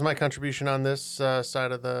 That was my contribution on this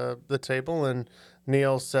side of the table, and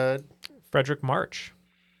Neil said Frederick March.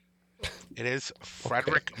 It is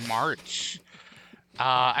Frederick March.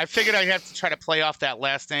 I figured I'd have to try to play off that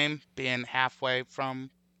last name, being halfway from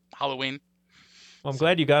Halloween. Well, I'm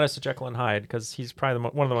glad you got us to Jekyll and Hyde because he's probably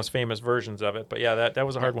one of the most famous versions of it. But yeah, that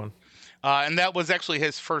was a hard one. And that was actually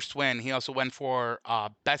his first win. He also went for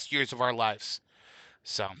Best Years of Our Lives.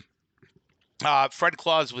 So Fred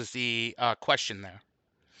Claus was the question there.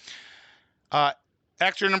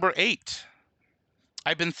 Actor number 8.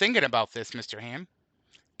 I've been thinking about this, Mr. Ham.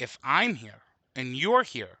 If I'm here and you're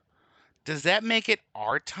here, does that make it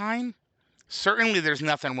our time? Certainly there's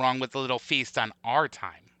nothing wrong with a little feast on our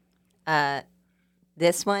time.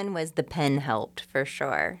 This one was The Pen Helped for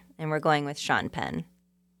sure. And we're going with Sean Penn.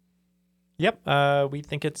 Yep. We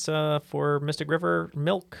think it's for Mystic River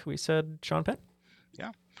Milk. We said Sean Penn.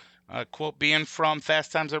 Yeah. Quote being from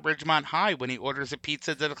Fast Times at Ridgemont High when he orders a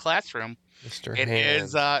pizza to the classroom. Mr. It Hand.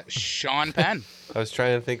 is Sean Penn. I was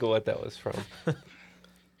trying to think of what that was from.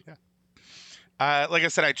 Like I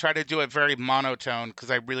said, I tried to do it very monotone because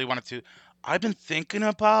I really wanted to. I've been thinking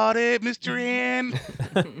about it, Mr. Ian.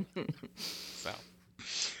 So,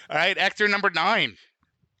 all right, actor number 9.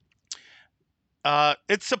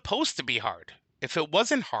 It's supposed to be hard. If it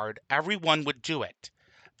wasn't hard, everyone would do it.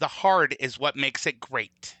 The hard is what makes it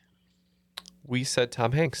great. We said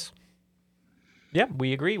Tom Hanks. Yeah,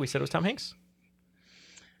 we agree. We said it was Tom Hanks.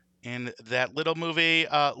 In that little movie,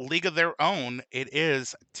 League of Their Own, it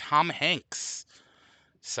is Tom Hanks.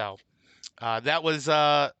 So that was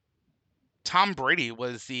Tom Brady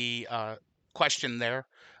was the question there.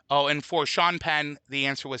 Oh, and for Sean Penn, the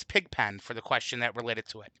answer was Pigpen for the question that related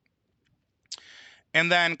to it.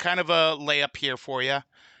 And then kind of a layup here for you.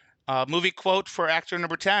 Movie quote for actor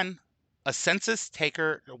number 10. A census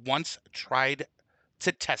taker once tried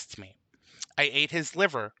to test me. I ate his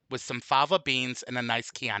liver with some fava beans and a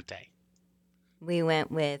nice Chianti. We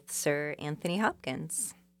went with Sir Anthony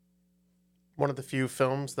Hopkins. one of the few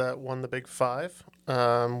films that won the Big Five.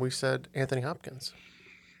 We said Anthony Hopkins.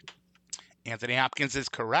 Anthony Hopkins is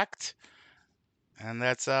correct. And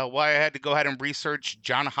that's why I had to go ahead and research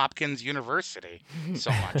Johns Hopkins University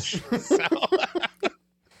so much. So,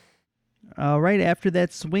 Right after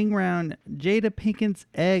that swing round, Jada Pinkett's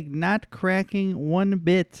egg not cracking one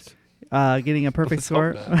bit, getting a perfect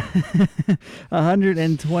Let's hope score.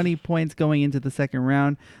 120 points going into the second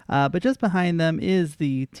round. But just behind them is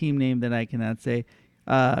the team name that I cannot say.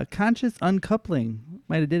 Conscious Uncoupling.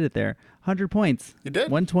 Might have did it there. 100 points. You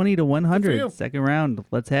did. 120 to Good for 100. you. Second round.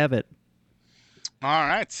 Let's have it. all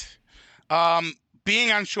right.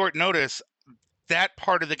 Being on short notice, that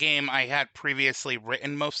part of the game I had previously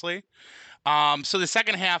written mostly. So the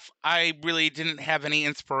second half, I really didn't have any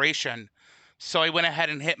inspiration. So I went ahead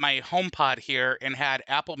and hit my HomePod here and had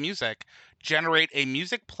Apple Music generate a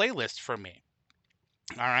music playlist for me.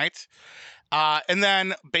 All right. And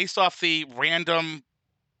then based off the random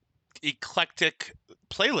eclectic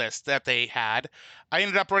playlist that they had, I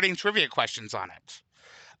ended up writing trivia questions on it.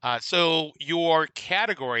 So your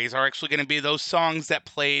categories are actually going to be those songs that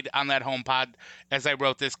played on that HomePod as I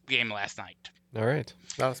wrote this game last night. All right.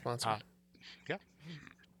 Not a sponsor.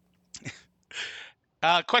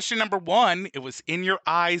 Question number 1, it was In Your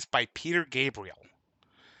Eyes by Peter Gabriel.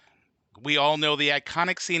 We all know the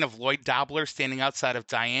iconic scene of Lloyd Dobler standing outside of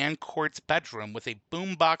Diane Court's bedroom with a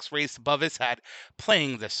boombox raised above his head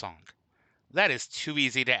playing this song. That is too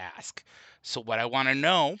easy to ask. So what I want to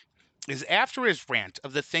know is after his rant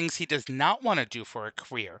of the things he does not want to do for a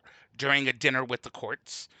career during a dinner with the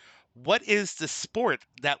Courts, what is the sport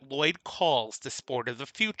that Lloyd calls the sport of the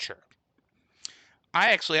future? I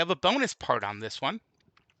actually have a bonus part on this one.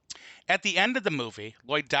 At the end of the movie,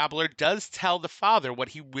 Lloyd Dobler does tell the father what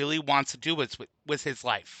he really wants to do with his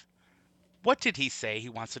life. What did he say he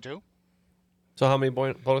wants to do? So how many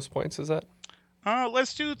bonus points is that?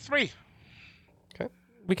 Let's do 3. Okay.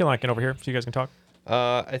 We can lock in over here so you guys can talk.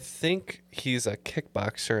 I think he's a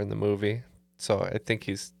kickboxer in the movie, so I think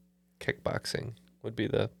he's kickboxing would be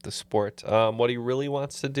the sport. What he really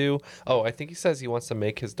wants to do? Oh, I think he says he wants to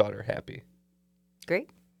make his daughter happy. Great.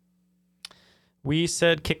 We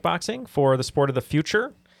said kickboxing for the sport of the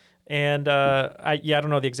future, and I don't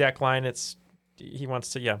know the exact line. It's he wants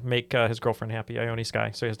to make his girlfriend happy, Ione Sky,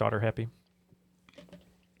 so his daughter happy.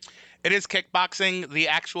 It is kickboxing. The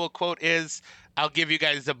actual quote is, I'll give you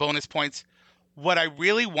guys the bonus points. What I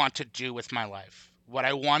really want to do with my life, what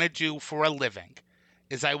I want to do for a living,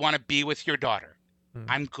 is I want to be with your daughter.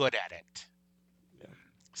 I'm good at it.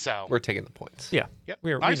 So we're taking the points. Yeah. Yep.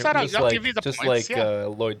 I said I'll give you the just points. like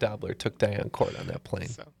Lloyd Dobler took Diane Court on that plane.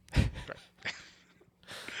 So,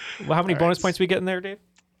 Well, how many bonus points we get in there, Dave?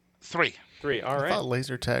 3. 3. All I right. thought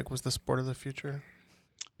laser tag was the sport of the future.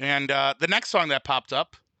 And the next song that popped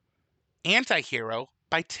up, Anti-Hero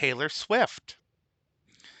by Taylor Swift.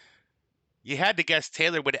 You had to guess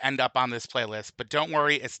Taylor would end up on this playlist, but don't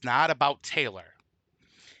worry, it's not about Taylor.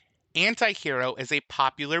 Anti-Hero is a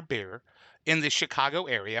popular beer in the Chicago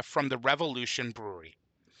area from the Revolution Brewery.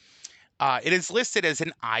 It is listed as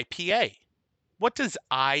an IPA. What does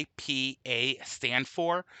IPA stand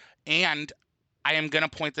for? And I am going to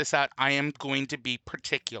point this out. I am going to be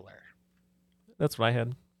particular. That's what I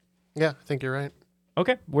had. Yeah, I think you're right.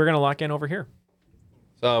 Okay, we're going to lock in over here.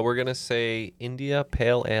 So we're going to say India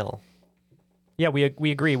Pale Ale. Yeah, we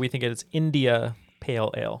agree. We think it's India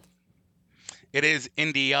Pale Ale. It is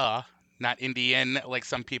India, not Indian, like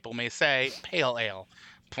some people may say. Pale Ale.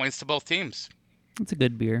 Points to both teams. It's a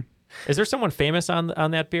good beer. Is there someone famous on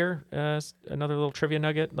that beer? Another little trivia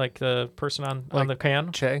nugget, like the person on the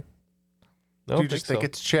can? Che? No, Do you just think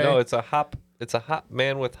it's Che? No, it's a hop. It's a hop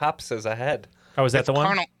man with hops as a head. Oh, is that the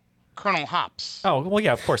one? Colonel Hops. Oh, well,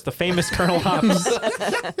 yeah, of course, the famous Colonel Hops.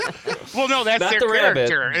 Well, no, that's Not their the rabbit.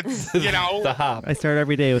 character. It's, you know. The hop. I start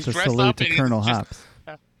every day with a He's dressed salute up to and Colonel he's Hops.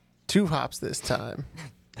 2 hops this time.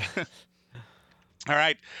 All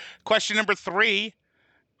right. Question number 3.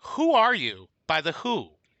 Who Are You by The Who?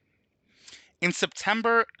 In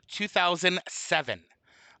September 2007,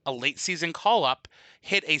 a late season call-up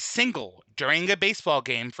hit a single during a baseball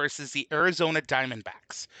game versus the Arizona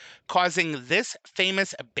Diamondbacks, causing this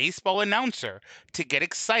famous baseball announcer to get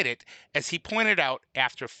excited as he pointed out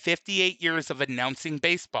after 58 years of announcing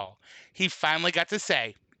baseball, he finally got to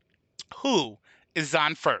say, "Who is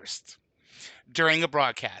on first?" during a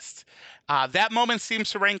broadcast. That moment seems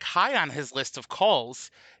to rank high on his list of calls,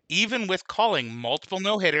 even with calling multiple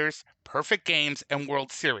no-hitters, perfect games, and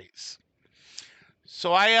World Series.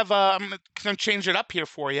 So I'm going to change it up here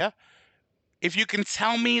for you. If you can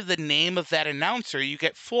tell me the name of that announcer, you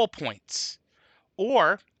get full points.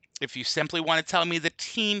 Or if you simply want to tell me the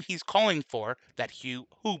team he's calling for, that who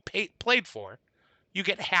played for, you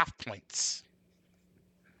get half points.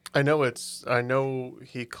 I know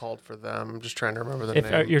he called for them. I'm just trying to remember the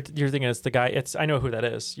name. You're thinking it's the guy, I know who that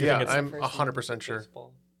is. You're thinking I'm 100% sure.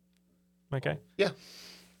 Okay.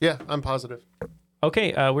 Yeah, I'm positive.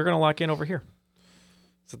 Okay, we're gonna lock in over here.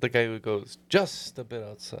 Is it the guy who goes just a bit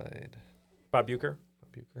outside? Bob Uecker.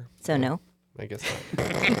 So no. I guess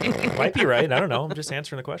not. Might be right. I don't know. I'm just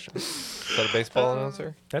answering the question. Is that a baseball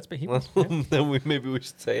announcer? That's he. Then maybe we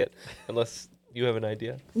should say it, unless you have an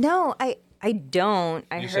idea. No, I don't.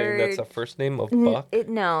 You're saying that's a first name of Buck?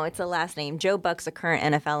 No, it's a last name. Joe Buck's a current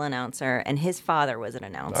NFL announcer, and his father was an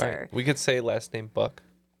announcer. All right. We could say last name Buck.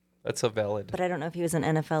 That's a valid. But I don't know if he was an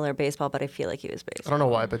NFL or baseball, but I feel like he was baseball. I don't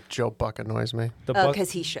know why, but Joe Buck annoys me.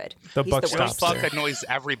 Because he should. The He's Buck the worst. stops Buck there. annoys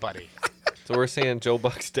everybody. So we're saying Joe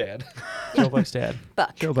Buck's dad. Joe Buck's dad.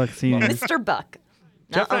 Buck. Joe Buck Sr. Mr. Buck.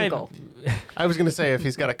 Jeff Not and Uncle. I was going to say if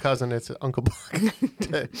he's got a cousin, it's Uncle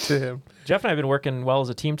Buck to him. Jeff and I have been working well as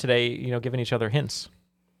a team today, giving each other hints.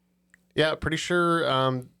 Yeah, pretty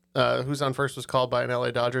sure Who's on First was called by an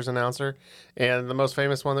LA Dodgers announcer. And the most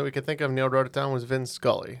famous one that we could think of, Neil wrote it down, was Vin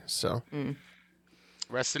Scully. So,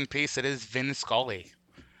 Rest in peace. It is Vin Scully.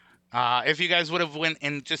 If you guys would have went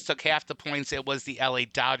and just took half the points, it was the LA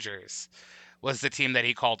Dodgers was the team that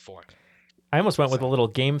he called for. I almost went with a little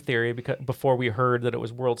game theory because before we heard that it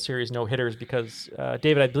was World Series no hitters because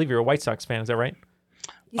David, I believe you're a White Sox fan. Is that right?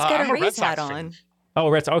 He's got I'm a a Red race Sox hat fan. on. Oh,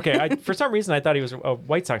 Red Sox. Okay. For some reason, I thought he was a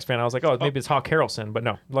White Sox fan. I was like, oh, maybe it's Hawk Harrelson. But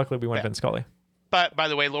no, luckily we went Vin Scully. But by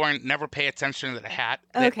the way, Lauren, never pay attention to the hat.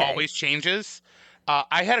 It Okay. always changes.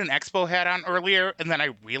 I had an Expo hat on earlier, and then I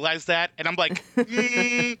realized that, and I'm like,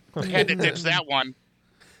 had to ditch that one.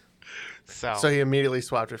 So he immediately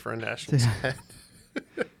swapped it for a Nationals hat.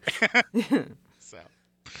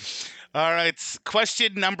 All right,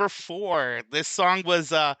 question number 4. This song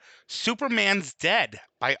was Superman's Dead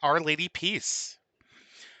by Our Lady Peace.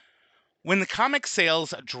 When the comic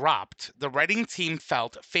sales dropped, the writing team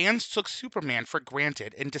felt fans took Superman for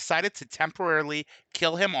granted and decided to temporarily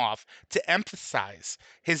kill him off to emphasize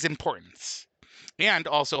his importance and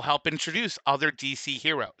also help introduce other DC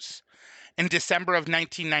heroes. In December of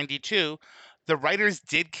 1992, the writers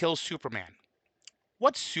did kill Superman.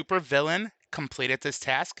 What supervillain completed this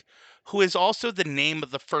task, who is also the name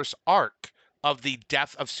of the first arc of the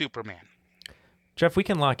Death of Superman? Jeff, we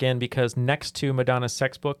can lock in because next to Madonna's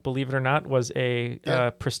sex book, believe it or not, was a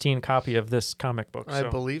pristine copy of this comic book. I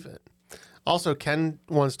believe it. Also, Ken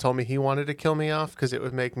once told me he wanted to kill me off because it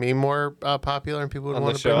would make me more popular and people would On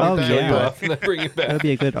want the to bring show? me back. Kill you but- off and then bring you back. That'd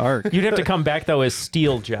be a good arc. You'd have to come back, though, as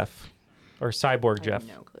Steel Jeff or Cyborg Jeff.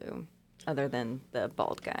 No clue, other than the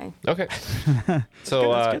bald guy. Okay.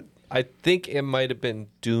 So I think it might have been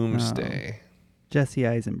Doomsday. Jesse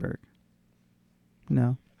Eisenberg.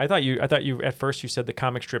 No. I thought you at first you said the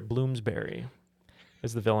comic strip Bloomsbury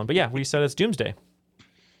is the villain, but yeah, we said it's Doomsday.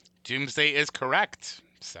 Doomsday is correct.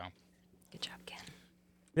 So, good job, Ken.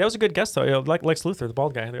 That was a good guess, though. Like Lex Luthor, the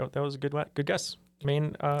bald guy. That was a good guess.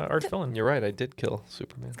 Main arch villain. You're right. I did kill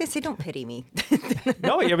Superman. I was gonna say, don't pity me.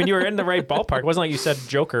 No, I mean you were in the right ballpark. It wasn't like you said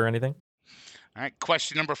Joker or anything. all right,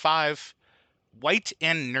 question number 5. White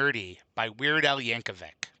and Nerdy by Weird Al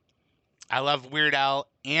Yankovic. I love Weird Al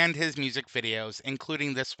and his music videos,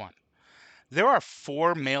 including this one. There are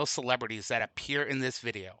 4 male celebrities that appear in this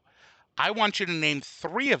video. I want you to name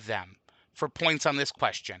 3 of them for points on this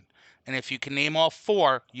question. And if you can name all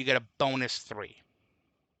 4, you get a bonus 3.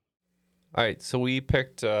 All right, so we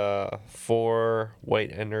picked 4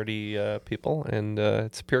 white and nerdy people, and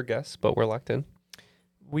it's a pure guess, but we're locked in.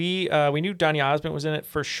 We knew Donny Osmond was in it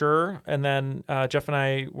for sure, and then Jeff and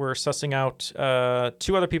I were sussing out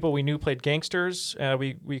 2 other people we knew played gangsters.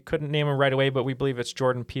 We couldn't name them right away, but we believe it's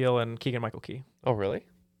Jordan Peele and Keegan-Michael Key. Oh, really?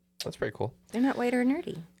 That's very cool. They're not white or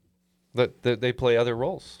nerdy. They play other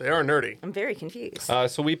roles. They are nerdy. I'm very confused.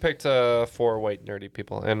 So we picked 4 white nerdy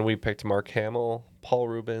people, and we picked Mark Hamill, Paul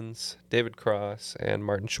Rubens, David Cross, and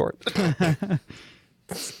Martin Short.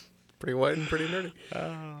 Pretty white and pretty nerdy.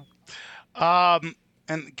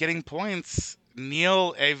 And getting points,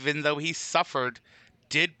 Neil, even though he suffered,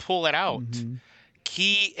 did pull it out.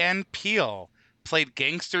 Key and Peele played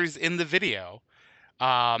gangsters in the video.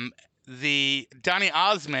 The Donny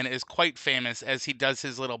Osmond is quite famous as he does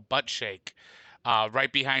his little butt shake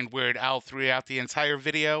right behind Weird Al throughout the entire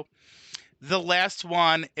video. The last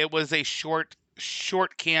one, it was a short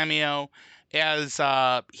cameo as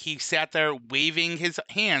he sat there waving his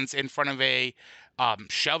hands in front of a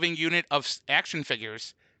shelving unit of action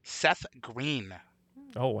figures. Seth Green.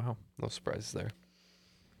 Oh, wow. No surprises there.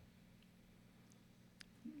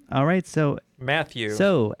 All right, so Matthew.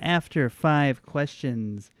 So after 5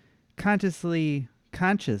 questions, consciously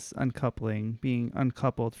unconscious uncoupling, being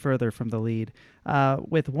uncoupled further from the lead.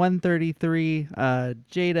 With 133,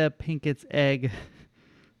 Jada Pinkett's egg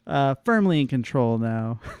firmly in control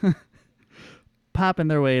now. Popping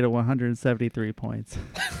their way to 173 points.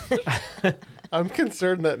 I'm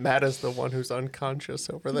concerned that Matt is the one who's unconscious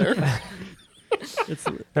over there. That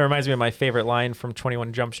reminds me of my favorite line from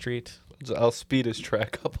 21 Jump Street. I'll speed his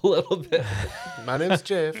track up a little bit. My name's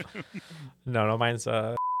Jeff. No, mine's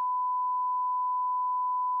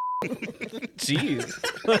Jeez,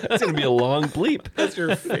 that's gonna be a long bleep. That's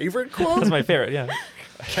your favorite quote? That's my favorite. Yeah,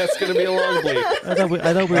 that's gonna be a long bleep. I thought we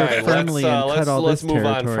were right, firmly in cut all let's this move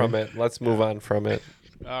territory. on from it. Let's move on from it.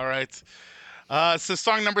 All right. So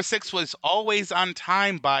song number 6 was "Always on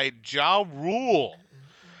Time" by Ja Rule.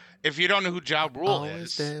 If you don't know who Ja Rule Always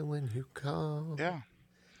is, there when you call.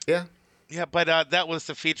 yeah, but that was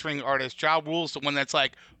the featuring artist. Ja Rule's the one that's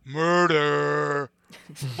like murder,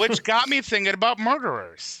 which got me thinking about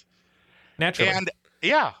murderers. naturally. And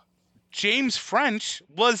yeah, James French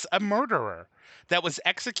was a murderer that was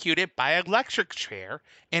executed by an electric chair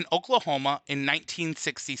in Oklahoma in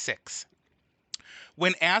 1966.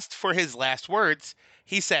 When asked for his last words,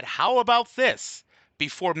 he said, "How about this?"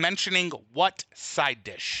 before mentioning what side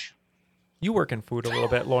dish. You work in food a little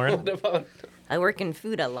bit, Lauren. I work in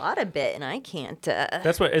food a lot of bit, and I can't.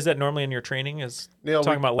 That's what is that normally in your training? Is Neil,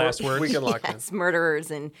 talking about last words? We can lock in. Yes, murderers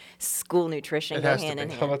and school nutrition It go has to hand be. in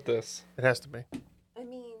How hand. about this? It has to be. I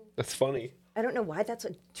mean, That's funny. I don't know why that's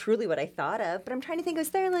truly what I thought of, but I'm trying to think. Was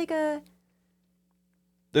there like a?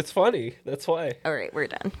 That's funny. That's why. All right, we're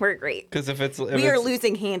done. We're great. Because if We are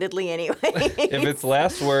losing handedly anyway. if it's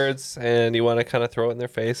last words and you want to kind of throw it in their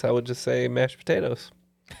face, I would just say mashed potatoes.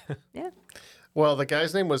 Yeah. Well, the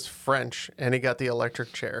guy's name was French, and he got the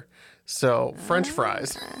electric chair. So French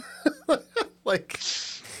fries. Like,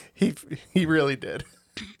 he really did.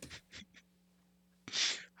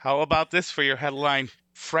 How about this for your headline?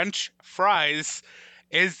 French fries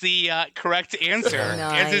is the correct answer.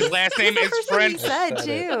 As his last name is French. Said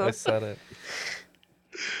too. I said it.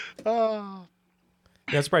 Oh.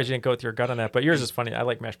 Yeah, I'm surprised you didn't go with your gut on that, but yours is funny. I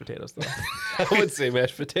like mashed potatoes though. I would say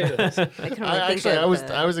mashed potatoes.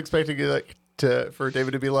 I was expecting you for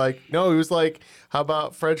David to be like, no, he was like, how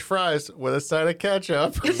about French fries with a side of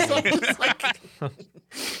ketchup? Or something. I like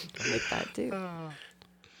that too. All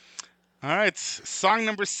right. Song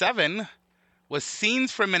number 7 was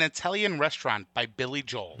 "Scenes from an Italian Restaurant" by Billy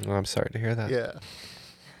Joel. Oh, I'm sorry to hear that. Yeah.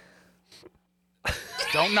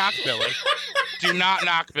 Don't knock Billy. Do not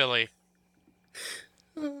knock Billy.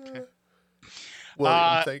 William,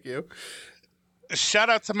 thank you. Shout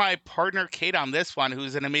out to my partner Kate on this one,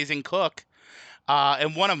 who's an amazing cook.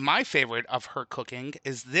 And one of my favorite of her cooking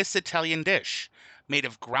is this Italian dish made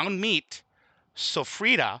of ground meat,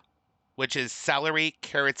 sofrita, which is celery,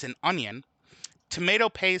 carrots, and onion, tomato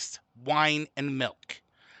paste, wine, and milk.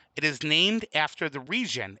 It is named after the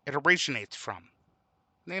region it originates from.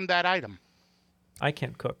 Name that item. I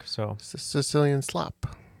can't cook, so. It's a Sicilian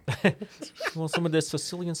slop. Well, some of this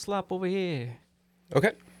Sicilian slop over here.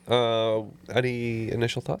 Okay. Any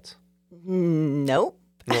initial thoughts? Nope.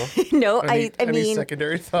 No. No, Any I mean,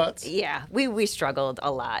 secondary thoughts? yeah, we struggled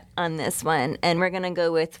a lot on this one, and we're gonna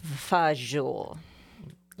go with fajoule.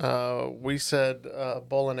 We said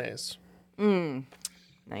bolognese.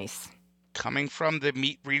 Nice. Coming from the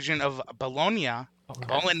meat region of Bologna,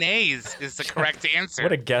 bolognese is the correct answer.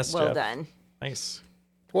 What a guess, Well Jeff. done. Nice.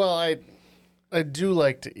 Well, I do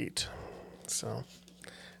like to eat, so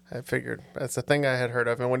I figured that's a thing I had heard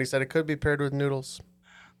of. And when he said it could be paired with noodles.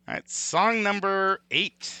 All right, song number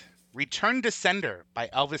 8, "Return to Sender" by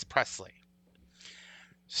Elvis Presley.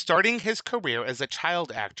 Starting his career as a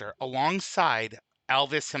child actor alongside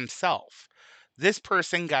Elvis himself, this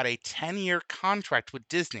person got a 10-year contract with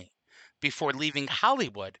Disney before leaving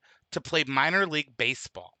Hollywood to play minor league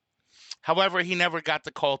baseball. However, he never got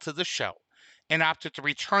the call to the show and opted to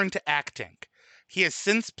return to acting. He has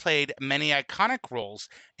since played many iconic roles,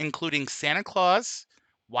 including Santa Claus,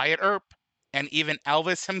 Wyatt Earp, and even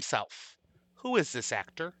Elvis himself. Who is this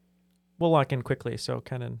actor? We'll lock in quickly so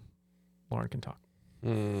Ken and Lauren can talk.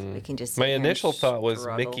 We can just. My sit here and initial thought was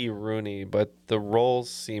struggle. Mickey Rooney, but the roles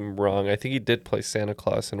seem wrong. I think he did play Santa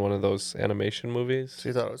Claus in one of those animation movies. So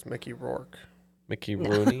you thought it was Mickey Rourke. Mickey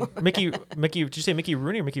Rooney? Mickey, did you say Mickey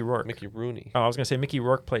Rooney or Mickey Rourke? Mickey Rooney. Oh, I was going to say Mickey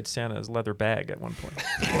Rourke played Santa's leather bag at one point.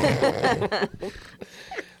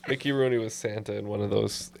 Mickey Rooney was Santa in one of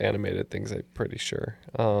those animated things, I'm pretty sure.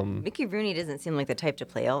 Mickey Rooney doesn't seem like the type to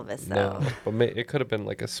play Elvis, though. No, but it could have been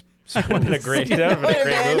like a... That would have been a great movie.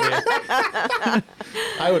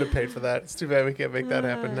 I would have paid for that. It's too bad we can't make that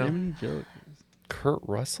happen now. Kurt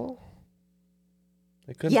Russell?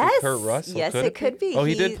 It could Yes. be Kurt Russell. Yes, could it could be. Oh,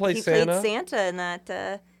 he did play Santa? He played Santa in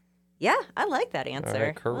that. Yeah, I like that answer. All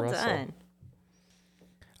right, Kurt well Russell. done.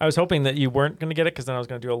 I was hoping that you weren't going to get it because then I was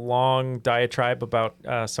going to do a long diatribe about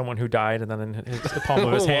someone who died, and then in the palm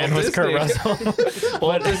of his hand was Kurt Russell.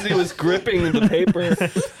 Walt Disney was gripping the paper.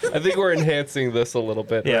 I think we're enhancing this a little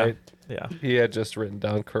bit, right? Yeah. He had just written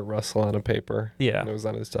down Kurt Russell on a paper. Yeah. And it was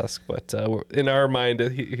on his desk. But in our mind,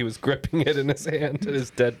 he was gripping it in his hand, in his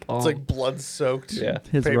dead palm. It's like blood-soaked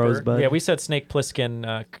His paper. rosebud. Yeah, we said Snake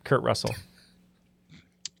Plissken, Kurt Russell.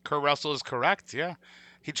 Kurt Russell is correct. Yeah,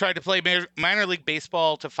 he tried to play minor league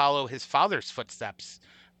baseball to follow his father's footsteps,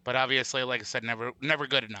 but obviously, like I said, never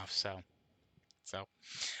good enough. So,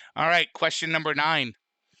 all right. Question number 9: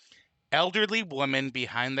 elderly woman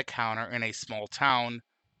behind the counter in a small town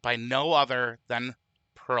by no other than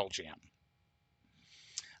Pearl Jam.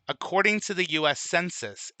 According to the U.S.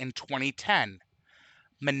 Census in 2010,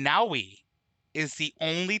 Manawi is the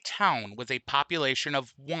only town with a population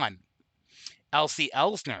of 1. Elsie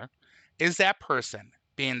Elsner is that person,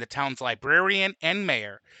 being the town's librarian and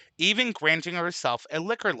mayor, even granting herself a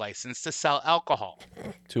liquor license to sell alcohol.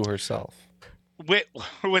 To herself.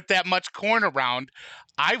 With that much corn around,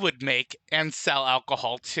 I would make and sell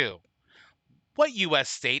alcohol too. What U.S.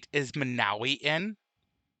 state is Manawi in?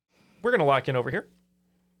 We're going to lock in over here.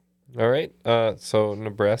 All right. So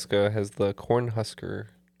Nebraska has the Cornhusker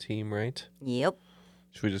team, right? Yep.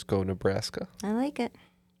 Should we just go Nebraska? I like it.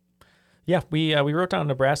 Yeah, we wrote down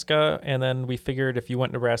Nebraska, and then we figured if you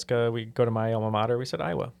went Nebraska, we'd go to my alma mater. We said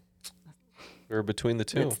Iowa. We're between the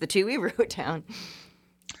two. It's the two we wrote down.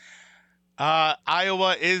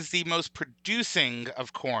 Iowa is the most producing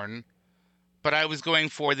of corn, but I was going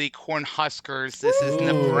for the Cornhuskers. This is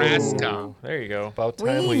Nebraska. There you go. About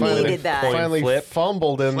time We needed that. Finally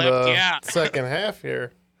fumbled in the yeah. second half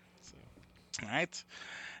here. All right.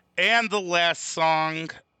 And the last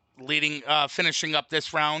song finishing up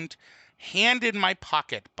this round, Hand in My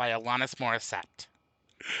Pocket by Alanis Morissette.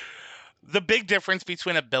 The big difference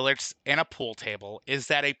between a billiards and a pool table is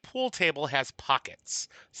that a pool table has pockets,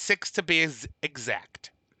 6 to be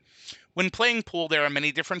exact. When playing pool, there are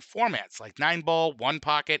many different formats, like 9-ball, 1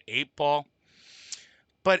 pocket, 8-ball.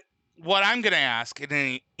 But what I'm going to ask,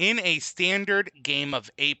 in a standard game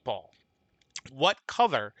of 8-ball, what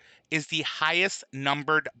color is the highest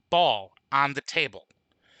numbered ball on the table?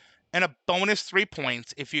 And a bonus 3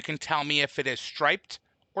 points if you can tell me if it is striped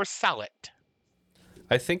or solid.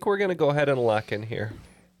 I think we're going to go ahead and lock in here.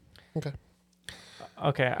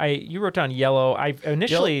 Okay, you wrote down yellow. I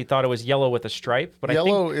initially thought it was yellow with a stripe, but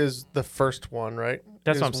yellow I think is the first one, right?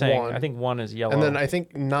 that's what I'm saying. 1. I think 1 is yellow. And then I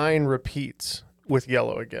think 9 repeats with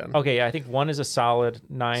yellow again. Okay, yeah, I think 1 is a solid,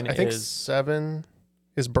 9 I think is 7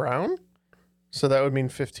 is brown. So that would mean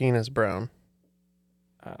 15 is brown.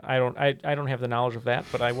 I don't have the knowledge of that,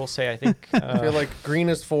 but I will say I think I feel like green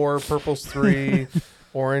is 4, purple's 3,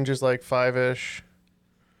 orange is like 5-ish.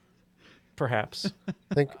 perhaps.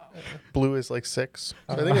 I think blue is like 6. So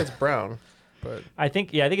I think it's brown. But I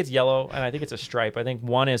think it's yellow, and I think it's a stripe. I think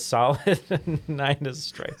 1 is solid, and 9 is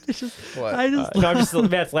striped. what? No, I'm just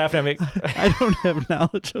Matt's laughing at me. I don't have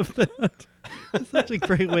knowledge of that. It's such a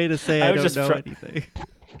great way to say I don't know anything.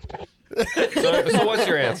 So what's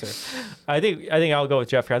your answer? I think I'll go with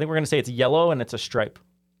Jeff here. I think we're going to say it's yellow and it's a stripe.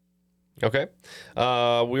 Okay.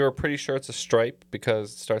 We were pretty sure it's a stripe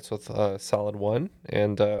because it starts with solid 1.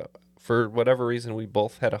 And for whatever reason, we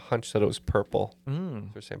both had a hunch that it was purple. So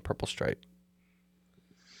we're saying purple stripe.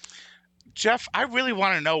 Jeff, I really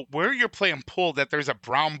want to know where you're playing pool that there's a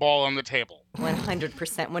brown ball on the table.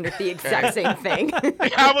 100% wondered the exact same thing.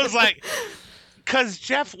 I was like, because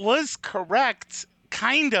Jeff was correct,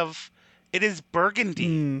 kind of. It is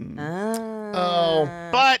burgundy.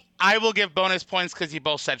 But I will give bonus points because you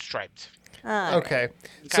both said striped. Okay.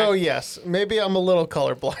 So, yes, maybe I'm a little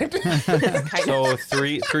colorblind. So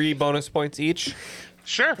three bonus points each?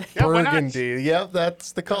 Sure. Yeah, Burgundy. Yep,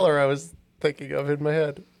 that's the color I was thinking of in my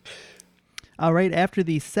head. All right, after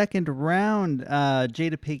the second round,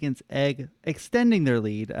 Jada Pinkins Egg extending their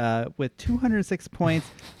lead with 206 points.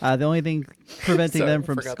 The only thing preventing them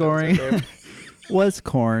from scoring was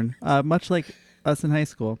Korn, much like us in high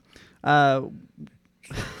school.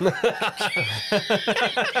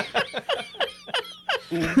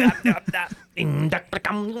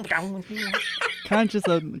 Conscious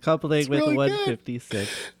of coupling with really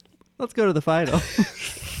 156. Let's go to the final.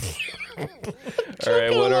 All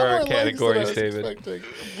right, what are our categories, David?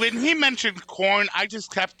 When he mentioned corn, I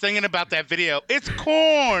just kept thinking about that video. It's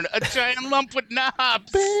corn, a giant lump with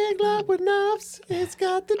knobs. Big lump with knobs. It's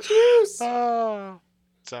got the juice. So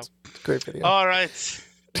great video. All right.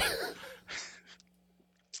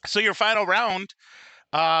 So your final round,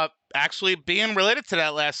 Actually, being related to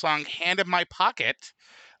that last song, Hand in My Pocket,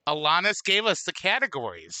 Alanis gave us the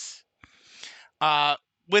categories.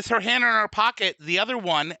 With her hand in her pocket, the other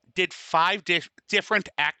one did 5 different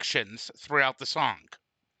actions throughout the song.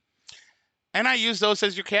 And I use those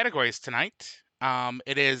as your categories tonight.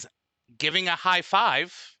 It is giving a high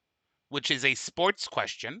five, which is a sports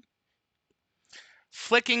question.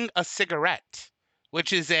 Flicking a cigarette,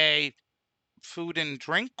 which is a food and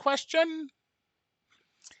drink question.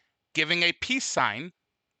 Giving a peace sign,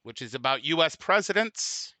 which is about U.S.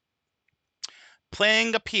 presidents.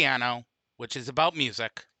 Playing a piano, which is about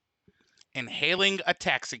music. And hailing a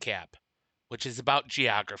taxicab, which is about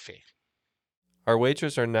geography. Our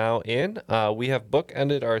wagers are now in. We have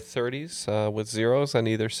bookended our 30s with zeros on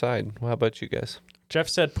either side. How about you guys? Jeff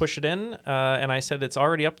said push it in, and I said it's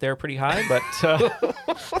already up there pretty high, but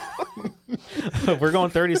we're going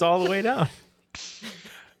 30s all the way down.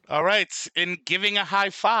 All right. In giving a high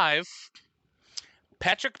five,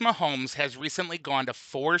 Patrick Mahomes has recently gone to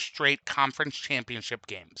 4 straight conference championship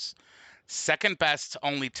games. Second best to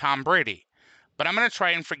only Tom Brady. But I'm going to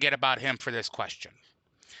try and forget about him for this question.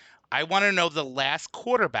 I want to know the last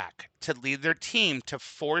quarterback to lead their team to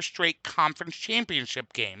 4 straight conference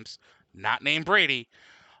championship games, not named Brady,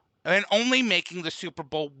 and only making the Super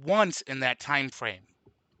Bowl once in that time frame,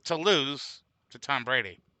 to lose to Tom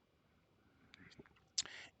Brady.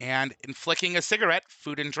 And in flicking a cigarette,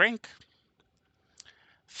 food and drink,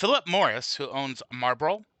 Philip Morris, who owns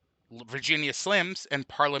Marlboro, Virginia Slims, and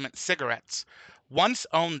Parliament cigarettes, once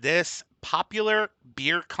owned this popular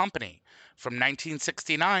beer company from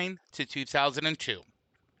 1969 to 2002.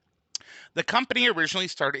 The company originally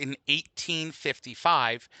started in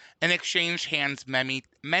 1855 and exchanged hands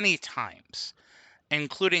many times,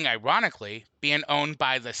 including, ironically, being owned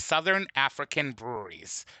by the Southern African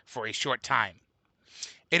Breweries for a short time.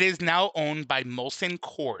 It is now owned by Molson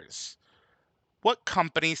Coors. What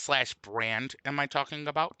company/brand am I talking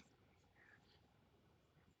about?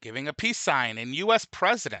 Giving a peace sign in U.S.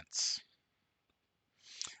 presidents.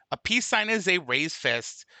 A peace sign is a raised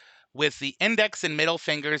fist with the index and middle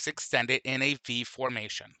fingers extended in a V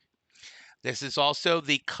formation. This is also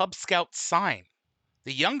the Cub Scout sign,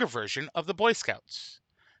 the younger version of the Boy Scouts.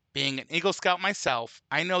 Being an Eagle Scout myself,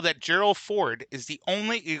 I know that Gerald Ford is the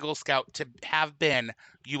only Eagle Scout to have been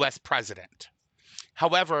U.S. president.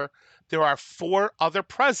 However, there are 4 other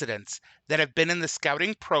presidents that have been in the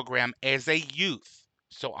scouting program as a youth,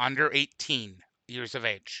 so under 18 years of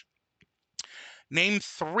age. Name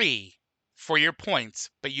 3 for your points,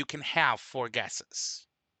 but you can have 4 guesses.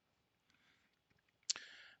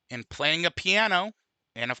 In playing a piano,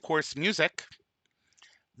 and of course music,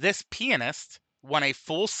 this pianist won a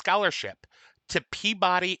full scholarship to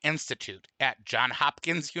Peabody Institute at Johns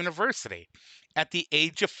Hopkins University at the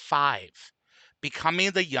age of 5, becoming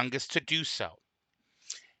the youngest to do so.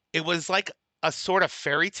 It was like a sort of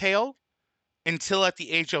fairy tale until at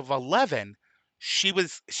the age of 11, she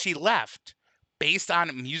left based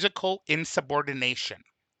on musical insubordination.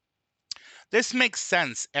 This makes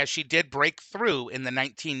sense as she did break through in the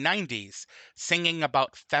 1990s, singing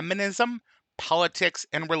about feminism, politics,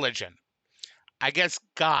 and religion. I guess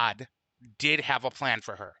God did have a plan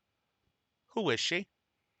for her. Who is she?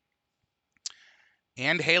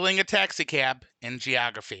 And hailing a taxicab in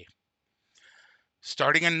geography.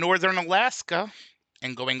 Starting in northern Alaska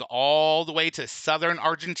and going all the way to southern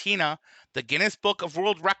Argentina, the Guinness Book of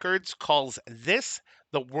World Records calls this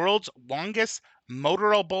the world's longest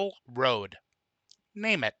motorable road.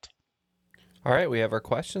 Name it. All right, we have our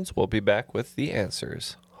questions. We'll be back with the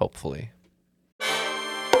answers, hopefully.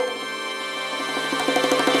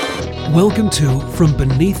 Welcome to From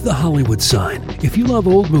Beneath the Hollywood Sign. If you love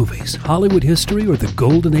old movies, Hollywood history, or the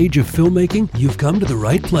golden age of filmmaking, you've come to the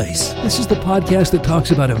right place. This is the podcast that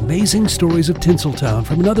talks about amazing stories of Tinseltown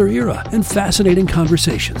from another era and fascinating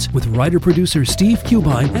conversations with writer-producer Steve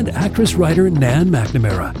Cubine and actress-writer Nan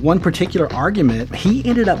McNamara. One particular argument, he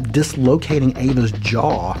ended up dislocating Ava's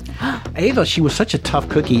jaw. Ava, she was such a tough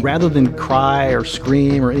cookie. Rather than cry or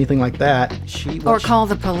scream or anything like that, Or call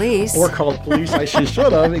the police. She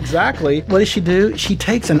should have, exactly. What does she do? She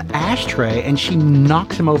takes an ashtray and she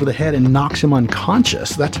knocks him over the head and knocks him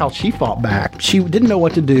unconscious. That's how she fought back. She didn't know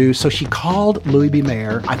what to do, so she called Louis B.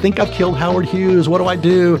 Mayer. I think I've killed Howard Hughes. What do I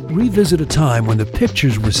do? Revisit a time when the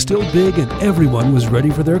pictures were still big and everyone was ready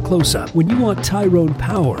for their close-up. When you want Tyrone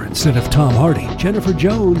Power instead of Tom Hardy, Jennifer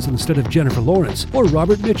Jones instead of Jennifer Lawrence, or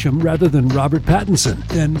Robert Mitchum rather than Robert Pattinson,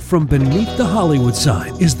 then From Beneath the Hollywood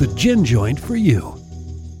Sign is the gin joint for you.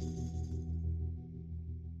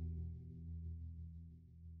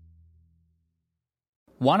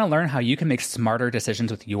 Want to learn how you can make smarter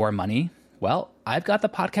decisions with your money? Well, I've got the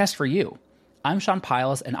podcast for you. I'm Sean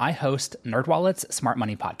Piles, and I host NerdWallet's Smart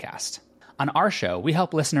Money Podcast. On our show, we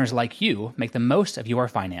help listeners like you make the most of your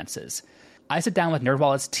finances. I sit down with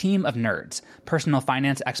NerdWallet's team of nerds, personal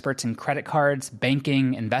finance experts in credit cards,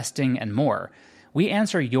 banking, investing, and more. We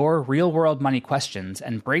answer your real-world money questions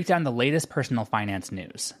and break down the latest personal finance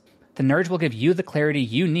news. The nerds will give you the clarity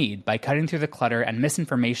you need by cutting through the clutter and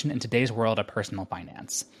misinformation in today's world of personal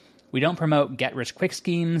finance. We don't promote get-rich-quick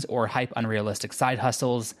schemes or hype unrealistic side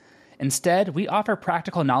hustles. Instead, we offer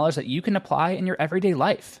practical knowledge that you can apply in your everyday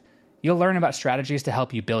life. You'll learn about strategies to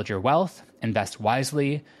help you build your wealth, invest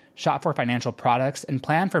wisely, shop for financial products, and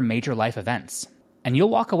plan for major life events. And you'll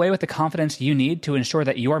walk away with the confidence you need to ensure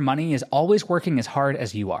that your money is always working as hard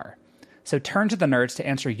as you are. So turn to the nerds to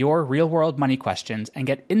answer your real-world money questions and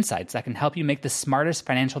get insights that can help you make the smartest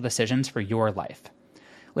financial decisions for your life.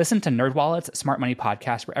 Listen to NerdWallet's Smart Money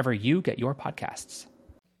Podcast wherever you get your podcasts.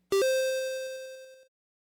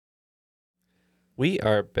 We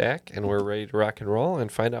are back, and we're ready to rock and roll and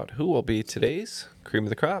find out who will be today's cream of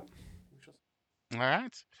the crop. All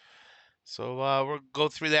right. So we'll go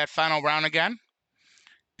through that final round again.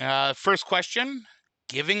 First question,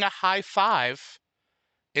 giving a high five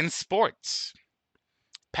in sports.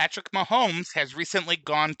 Patrick Mahomes has recently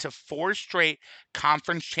gone to 4 straight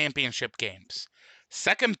conference championship games.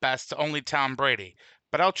 Second best to only Tom Brady,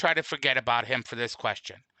 but I'll try to forget about him for this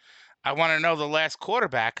question. I want to know the last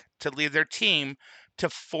quarterback to lead their team to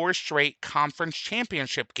 4 straight conference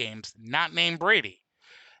championship games, not named Brady.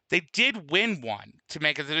 They did win one to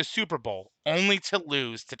make it to the Super Bowl, only to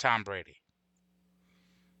lose to Tom Brady.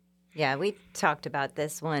 Yeah, we talked about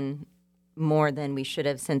this one more than we should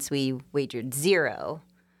have since we wagered 0.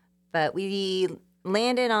 But we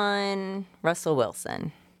landed on Russell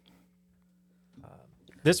Wilson.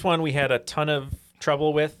 This one we had a ton of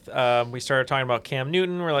trouble with. We started talking about Cam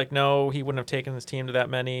Newton. We're like, no, he wouldn't have taken his team to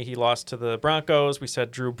that many. He lost to the Broncos. We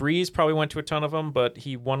said Drew Brees probably went to a ton of them, but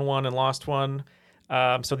he won one and lost one.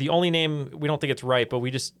 So the only name, we don't think it's right, but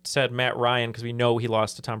we just said Matt Ryan because we know he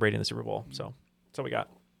lost to Tom Brady in the Super Bowl. So that's what we got.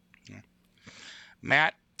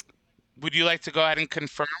 Matt, would you like to go ahead and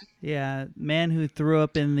confirm? Yeah, man who threw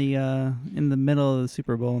up in the middle of the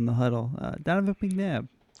Super Bowl in the huddle. Donovan McNabb.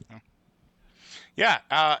 Yeah,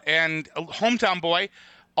 and a hometown boy,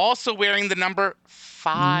 also wearing the number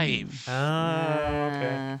 5.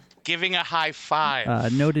 Okay. Giving a high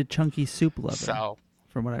five. Noted chunky soup lover. So,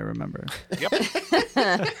 from what I remember. Yep. I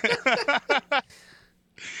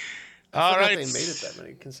All forgot right. they made it that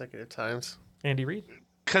many consecutive times. Andy Reid.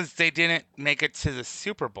 Because they didn't make it to the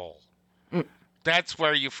Super Bowl. That's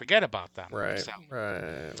where you forget about them. Right, So.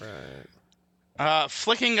 right.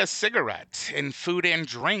 Flicking a cigarette in food and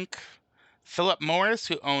drink. Philip Morris,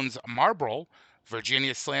 who owns Marlboro,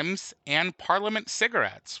 Virginia Slims, and Parliament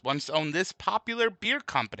Cigarettes, once owned this popular beer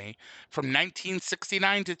company from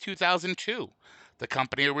 1969 to 2002. The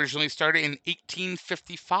company originally started in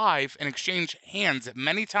 1855 and exchanged hands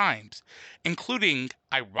many times, including,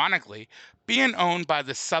 ironically, being owned by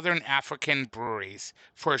the Southern African breweries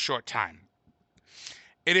for a short time.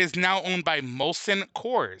 It is now owned by Molson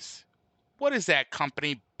Coors. What is that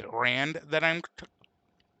company brand that I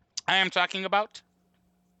am talking about?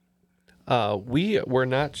 We were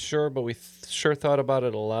not sure, but we sure thought about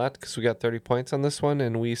it a lot because we got 30 points on this one,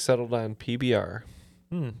 and we settled on PBR.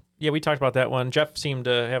 Yeah, we talked about that one. Jeff seemed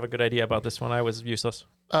to have a good idea about this one. I was useless.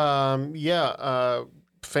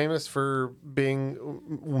 Famous for being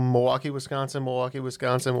Milwaukee, Wisconsin. We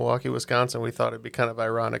thought it'd be kind of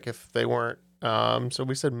ironic if they weren't. So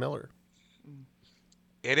we said Miller.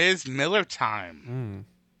 It is Miller time.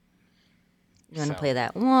 You want to play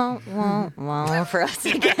that wah for us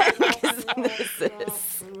again? 'Cause this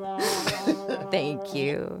is... Thank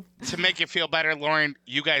you. To make you feel better, Lauren,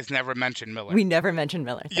 you guys never mentioned Miller. We never mentioned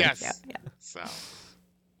Miller. Yes. Yeah. So,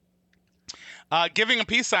 giving a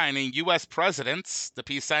peace sign, U.S. presidents. The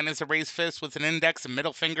peace sign is a raised fist with an index and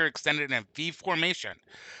middle finger extended in a V formation.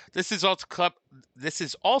 This is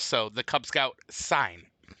also the Cub Scout sign.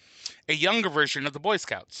 A younger version of the Boy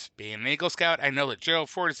Scouts. Being an Eagle Scout, I know that Gerald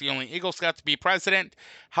Ford is the only Eagle Scout to be president.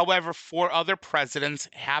 However, 4 other presidents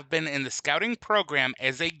have been in the scouting program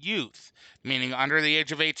as a youth, meaning under the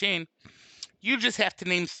age of 18. You just have to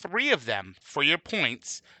name 3 of them for your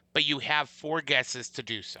points, but you have 4 guesses to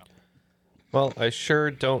do so. Well, I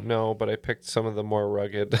sure don't know, but I picked some of the more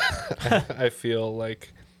rugged, I feel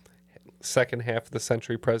like, second half of the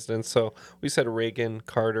century presidents. So we said Reagan,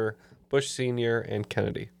 Carter, Bush Sr., and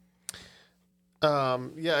Kennedy.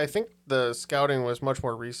 I think the scouting was much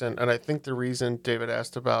more recent, and I think the reason David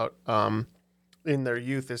asked about in their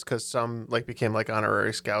youth is because some like became like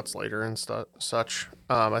honorary scouts later and such.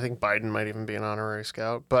 I think Biden might even be an honorary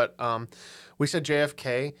scout. But we said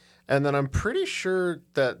JFK, and then I'm pretty sure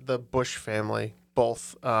that the Bush family,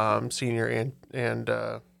 both senior and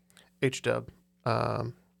H-Dub,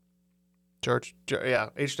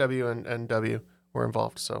 H-W and W were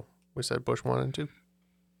involved. So we said Bush 1 and 2.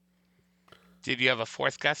 Did you have a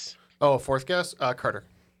fourth guess? Oh, a fourth guess? Carter.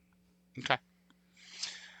 Okay.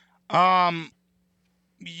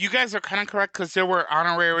 You guys are kind of correct because there were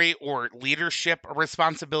honorary or leadership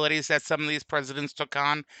responsibilities that some of these presidents took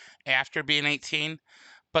on after being 18.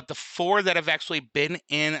 But the 4 that have actually been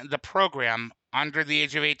in the program under the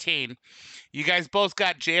age of 18, you guys both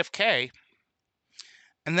got JFK.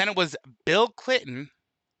 And then it was Bill Clinton,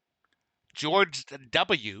 George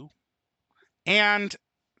W., and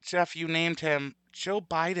Jeff, you named him Joe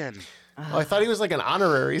Biden. Oh, I thought he was like an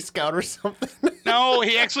honorary scout or something. No,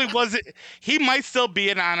 he actually wasn't. He might still be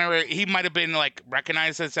an honorary. He might have been like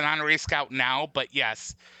recognized as an honorary scout now, but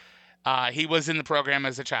yes, he was in the program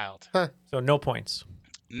as a child. Huh. So no points.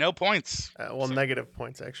 No points. Negative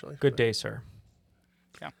points actually. Good day, sir.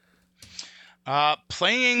 Yeah.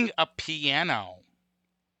 Playing a piano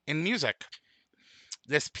in music.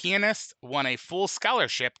 This pianist won a full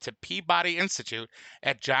scholarship to Peabody Institute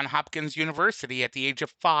at Johns Hopkins University at the age of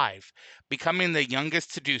 5, becoming the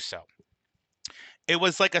youngest to do so. It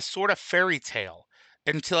was like a sort of fairy tale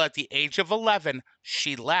until at the age of 11,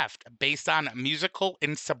 she left based on musical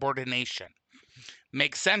insubordination.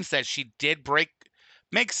 Makes sense as she did break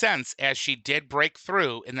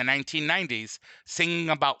through in the 1990s, singing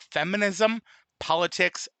about feminism,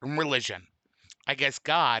 politics, and religion. I guess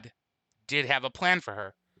God did have a plan for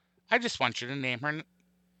her. I just want you to name her.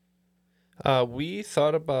 We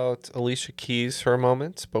thought about Alicia Keys for a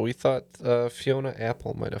moment, but we thought Fiona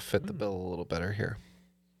Apple might have fit the bill a little better here.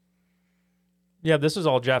 Yeah, this is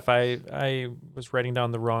all Jeff. I was writing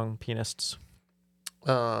down the wrong pianists.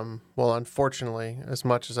 Well, unfortunately, as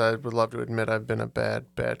much as I would love to admit I've been a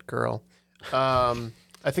bad girl, I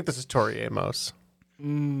think this is Tori Amos.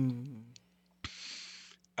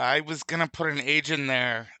 I was going to put an age in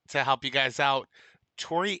there to help you guys out.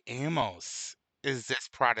 Tori Amos is this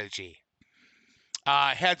prodigy.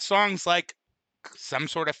 Had songs like Some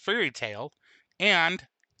Sort of Fairy Tale and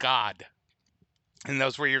God. And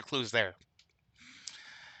those were your clues there.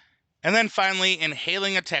 And then finally,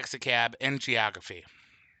 inhaling a taxicab and geography.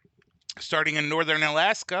 Starting in northern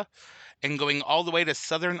Alaska and going all the way to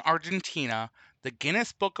southern Argentina, the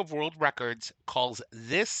Guinness Book of World Records calls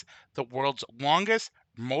this the world's longest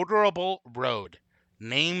motorable road.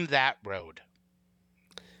 Name that road.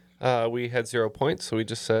 We had 0 points, so we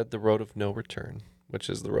just said the road of no return, which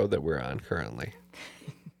is the road that we're on currently.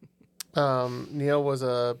 Neil was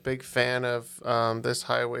a big fan of this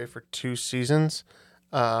highway for 2 seasons.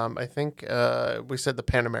 I think we said the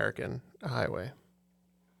Pan American Highway.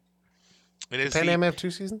 It is Pan Am have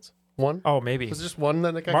 2 seasons? 1? Oh, maybe. Was it just one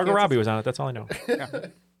that got Margot canceled? Robbie was on it. That's all I know. Yeah.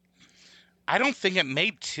 I don't think it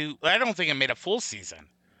made a full season.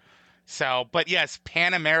 So, but yes,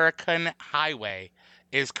 Pan American Highway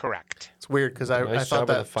is correct. It's weird because I thought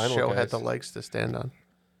that show had the legs to stand on.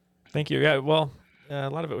 Thank you. Yeah, well, a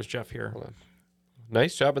lot of it was Jeff here.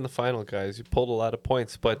 Nice job in the final, guys. You pulled a lot of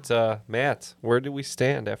points. But, Matt, where do we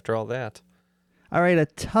stand after all that? All right, a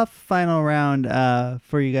tough final round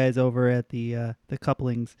for you guys over at the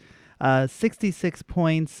couplings. 66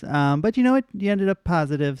 points, but you know what? You ended up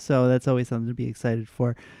positive, so that's always something to be excited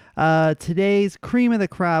for. Today's cream of the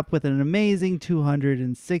crop with an amazing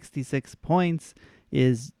 266 points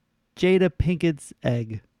is Jada Pinkett's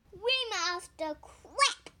Egg. Remaster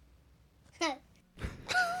crap.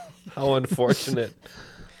 How unfortunate.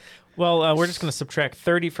 Well, we're just going to subtract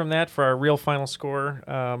 30 from that for our real final score,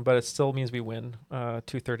 but it still means we win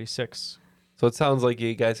 236. So it sounds like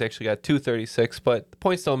you guys actually got 236, but the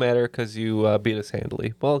points don't matter because you beat us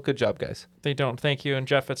handily. Well, good job, guys. They don't. Thank you. And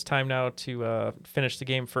Jeff, it's time now to finish the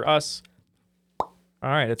game for us. All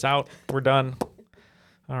right, it's out. We're done.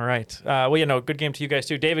 All right. Well, good game to you guys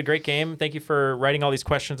too. David, great game. Thank you for writing all these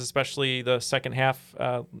questions, especially the second half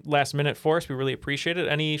last minute for us. We really appreciate it.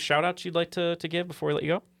 Any shout outs you'd like to give before we let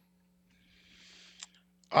you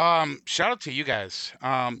go? Shout out to you guys.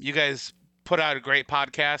 You guys put out a great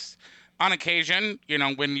podcast. On occasion,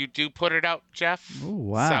 when you do put it out, Jeff. Oh,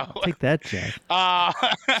 wow. So, take that, Jeff. See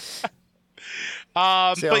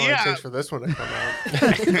how long it takes for this one to come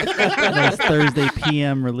out. Nice Thursday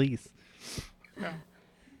PM release.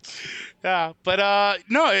 Yeah, but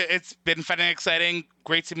no, it's been fun and exciting.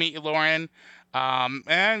 Great to meet you, Lauren.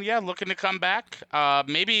 And yeah, looking to come back.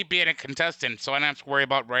 Maybe being a contestant, so I don't have to worry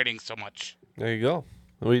about writing so much. There you go.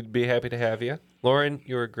 We'd be happy to have you. Lauren,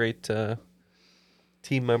 you're a great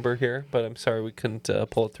team member here, but I'm sorry we couldn't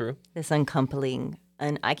pull it through. This uncoupling,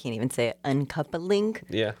 I can't even say it, uncoupling,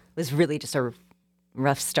 was really just a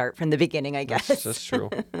rough start from the beginning, I guess. That's true.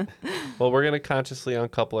 Well, we're going to consciously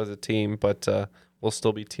uncouple as a team, but we'll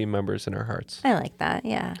still be team members in our hearts. I like that.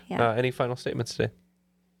 Yeah. Any final statements today?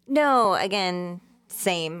 No, again,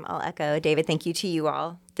 same. I'll echo. David, thank you to you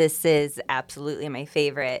all. This is absolutely my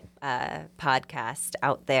favorite podcast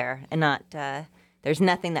out there. And there's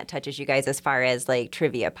nothing that touches you guys as far as like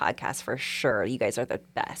trivia podcasts for sure. You guys are the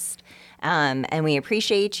best. And we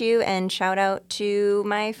appreciate you, and shout out to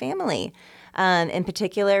my family. In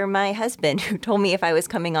particular, my husband, who told me if I was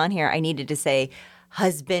coming on here, I needed to say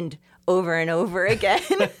husband over and over again.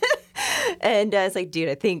 And I was like, dude,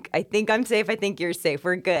 I think I'm safe. I think you're safe.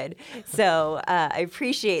 We're good. So I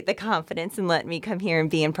appreciate the confidence and letting me come here and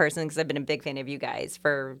be in person, because I've been a big fan of you guys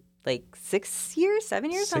for like 7 years. How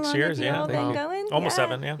long have you all been going? Almost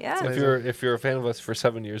 7, yeah. If you're a fan of us for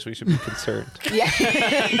 7 years, we should be concerned. Yeah,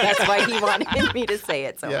 that's why he wanted me to say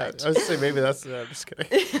it so much. I was saying maybe that's. I'm just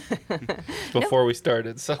kidding. Before we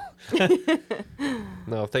started, so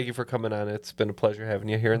no, thank you for coming on. It's been a pleasure having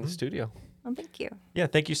you here in the studio. Well, thank you. Yeah,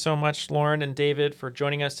 thank you so much, Lauren and David, for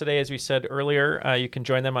joining us today. As we said earlier, you can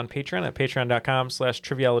join them on Patreon at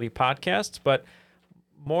patreon.com/trivialitypodcasts. But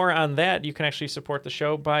more on that, you can actually support the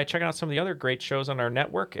show by checking out some of the other great shows on our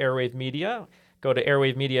network, Airwave Media. Go to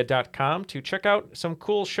airwavemedia.com to check out some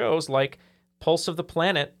cool shows like Pulse of the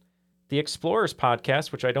Planet, the Explorers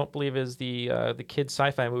podcast, which I don't believe is the kid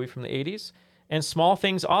sci-fi movie from the 80s, and Small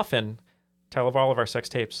Things Often, title of all of our sex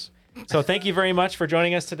tapes. So thank you very much for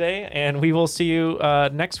joining us today, and we will see you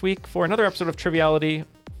next week for another episode of Triviality.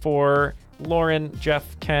 For Lauren,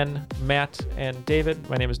 Jeff, Ken, Matt, and David,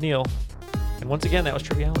 my name is Neil. And once again, that was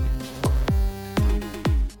Triviality.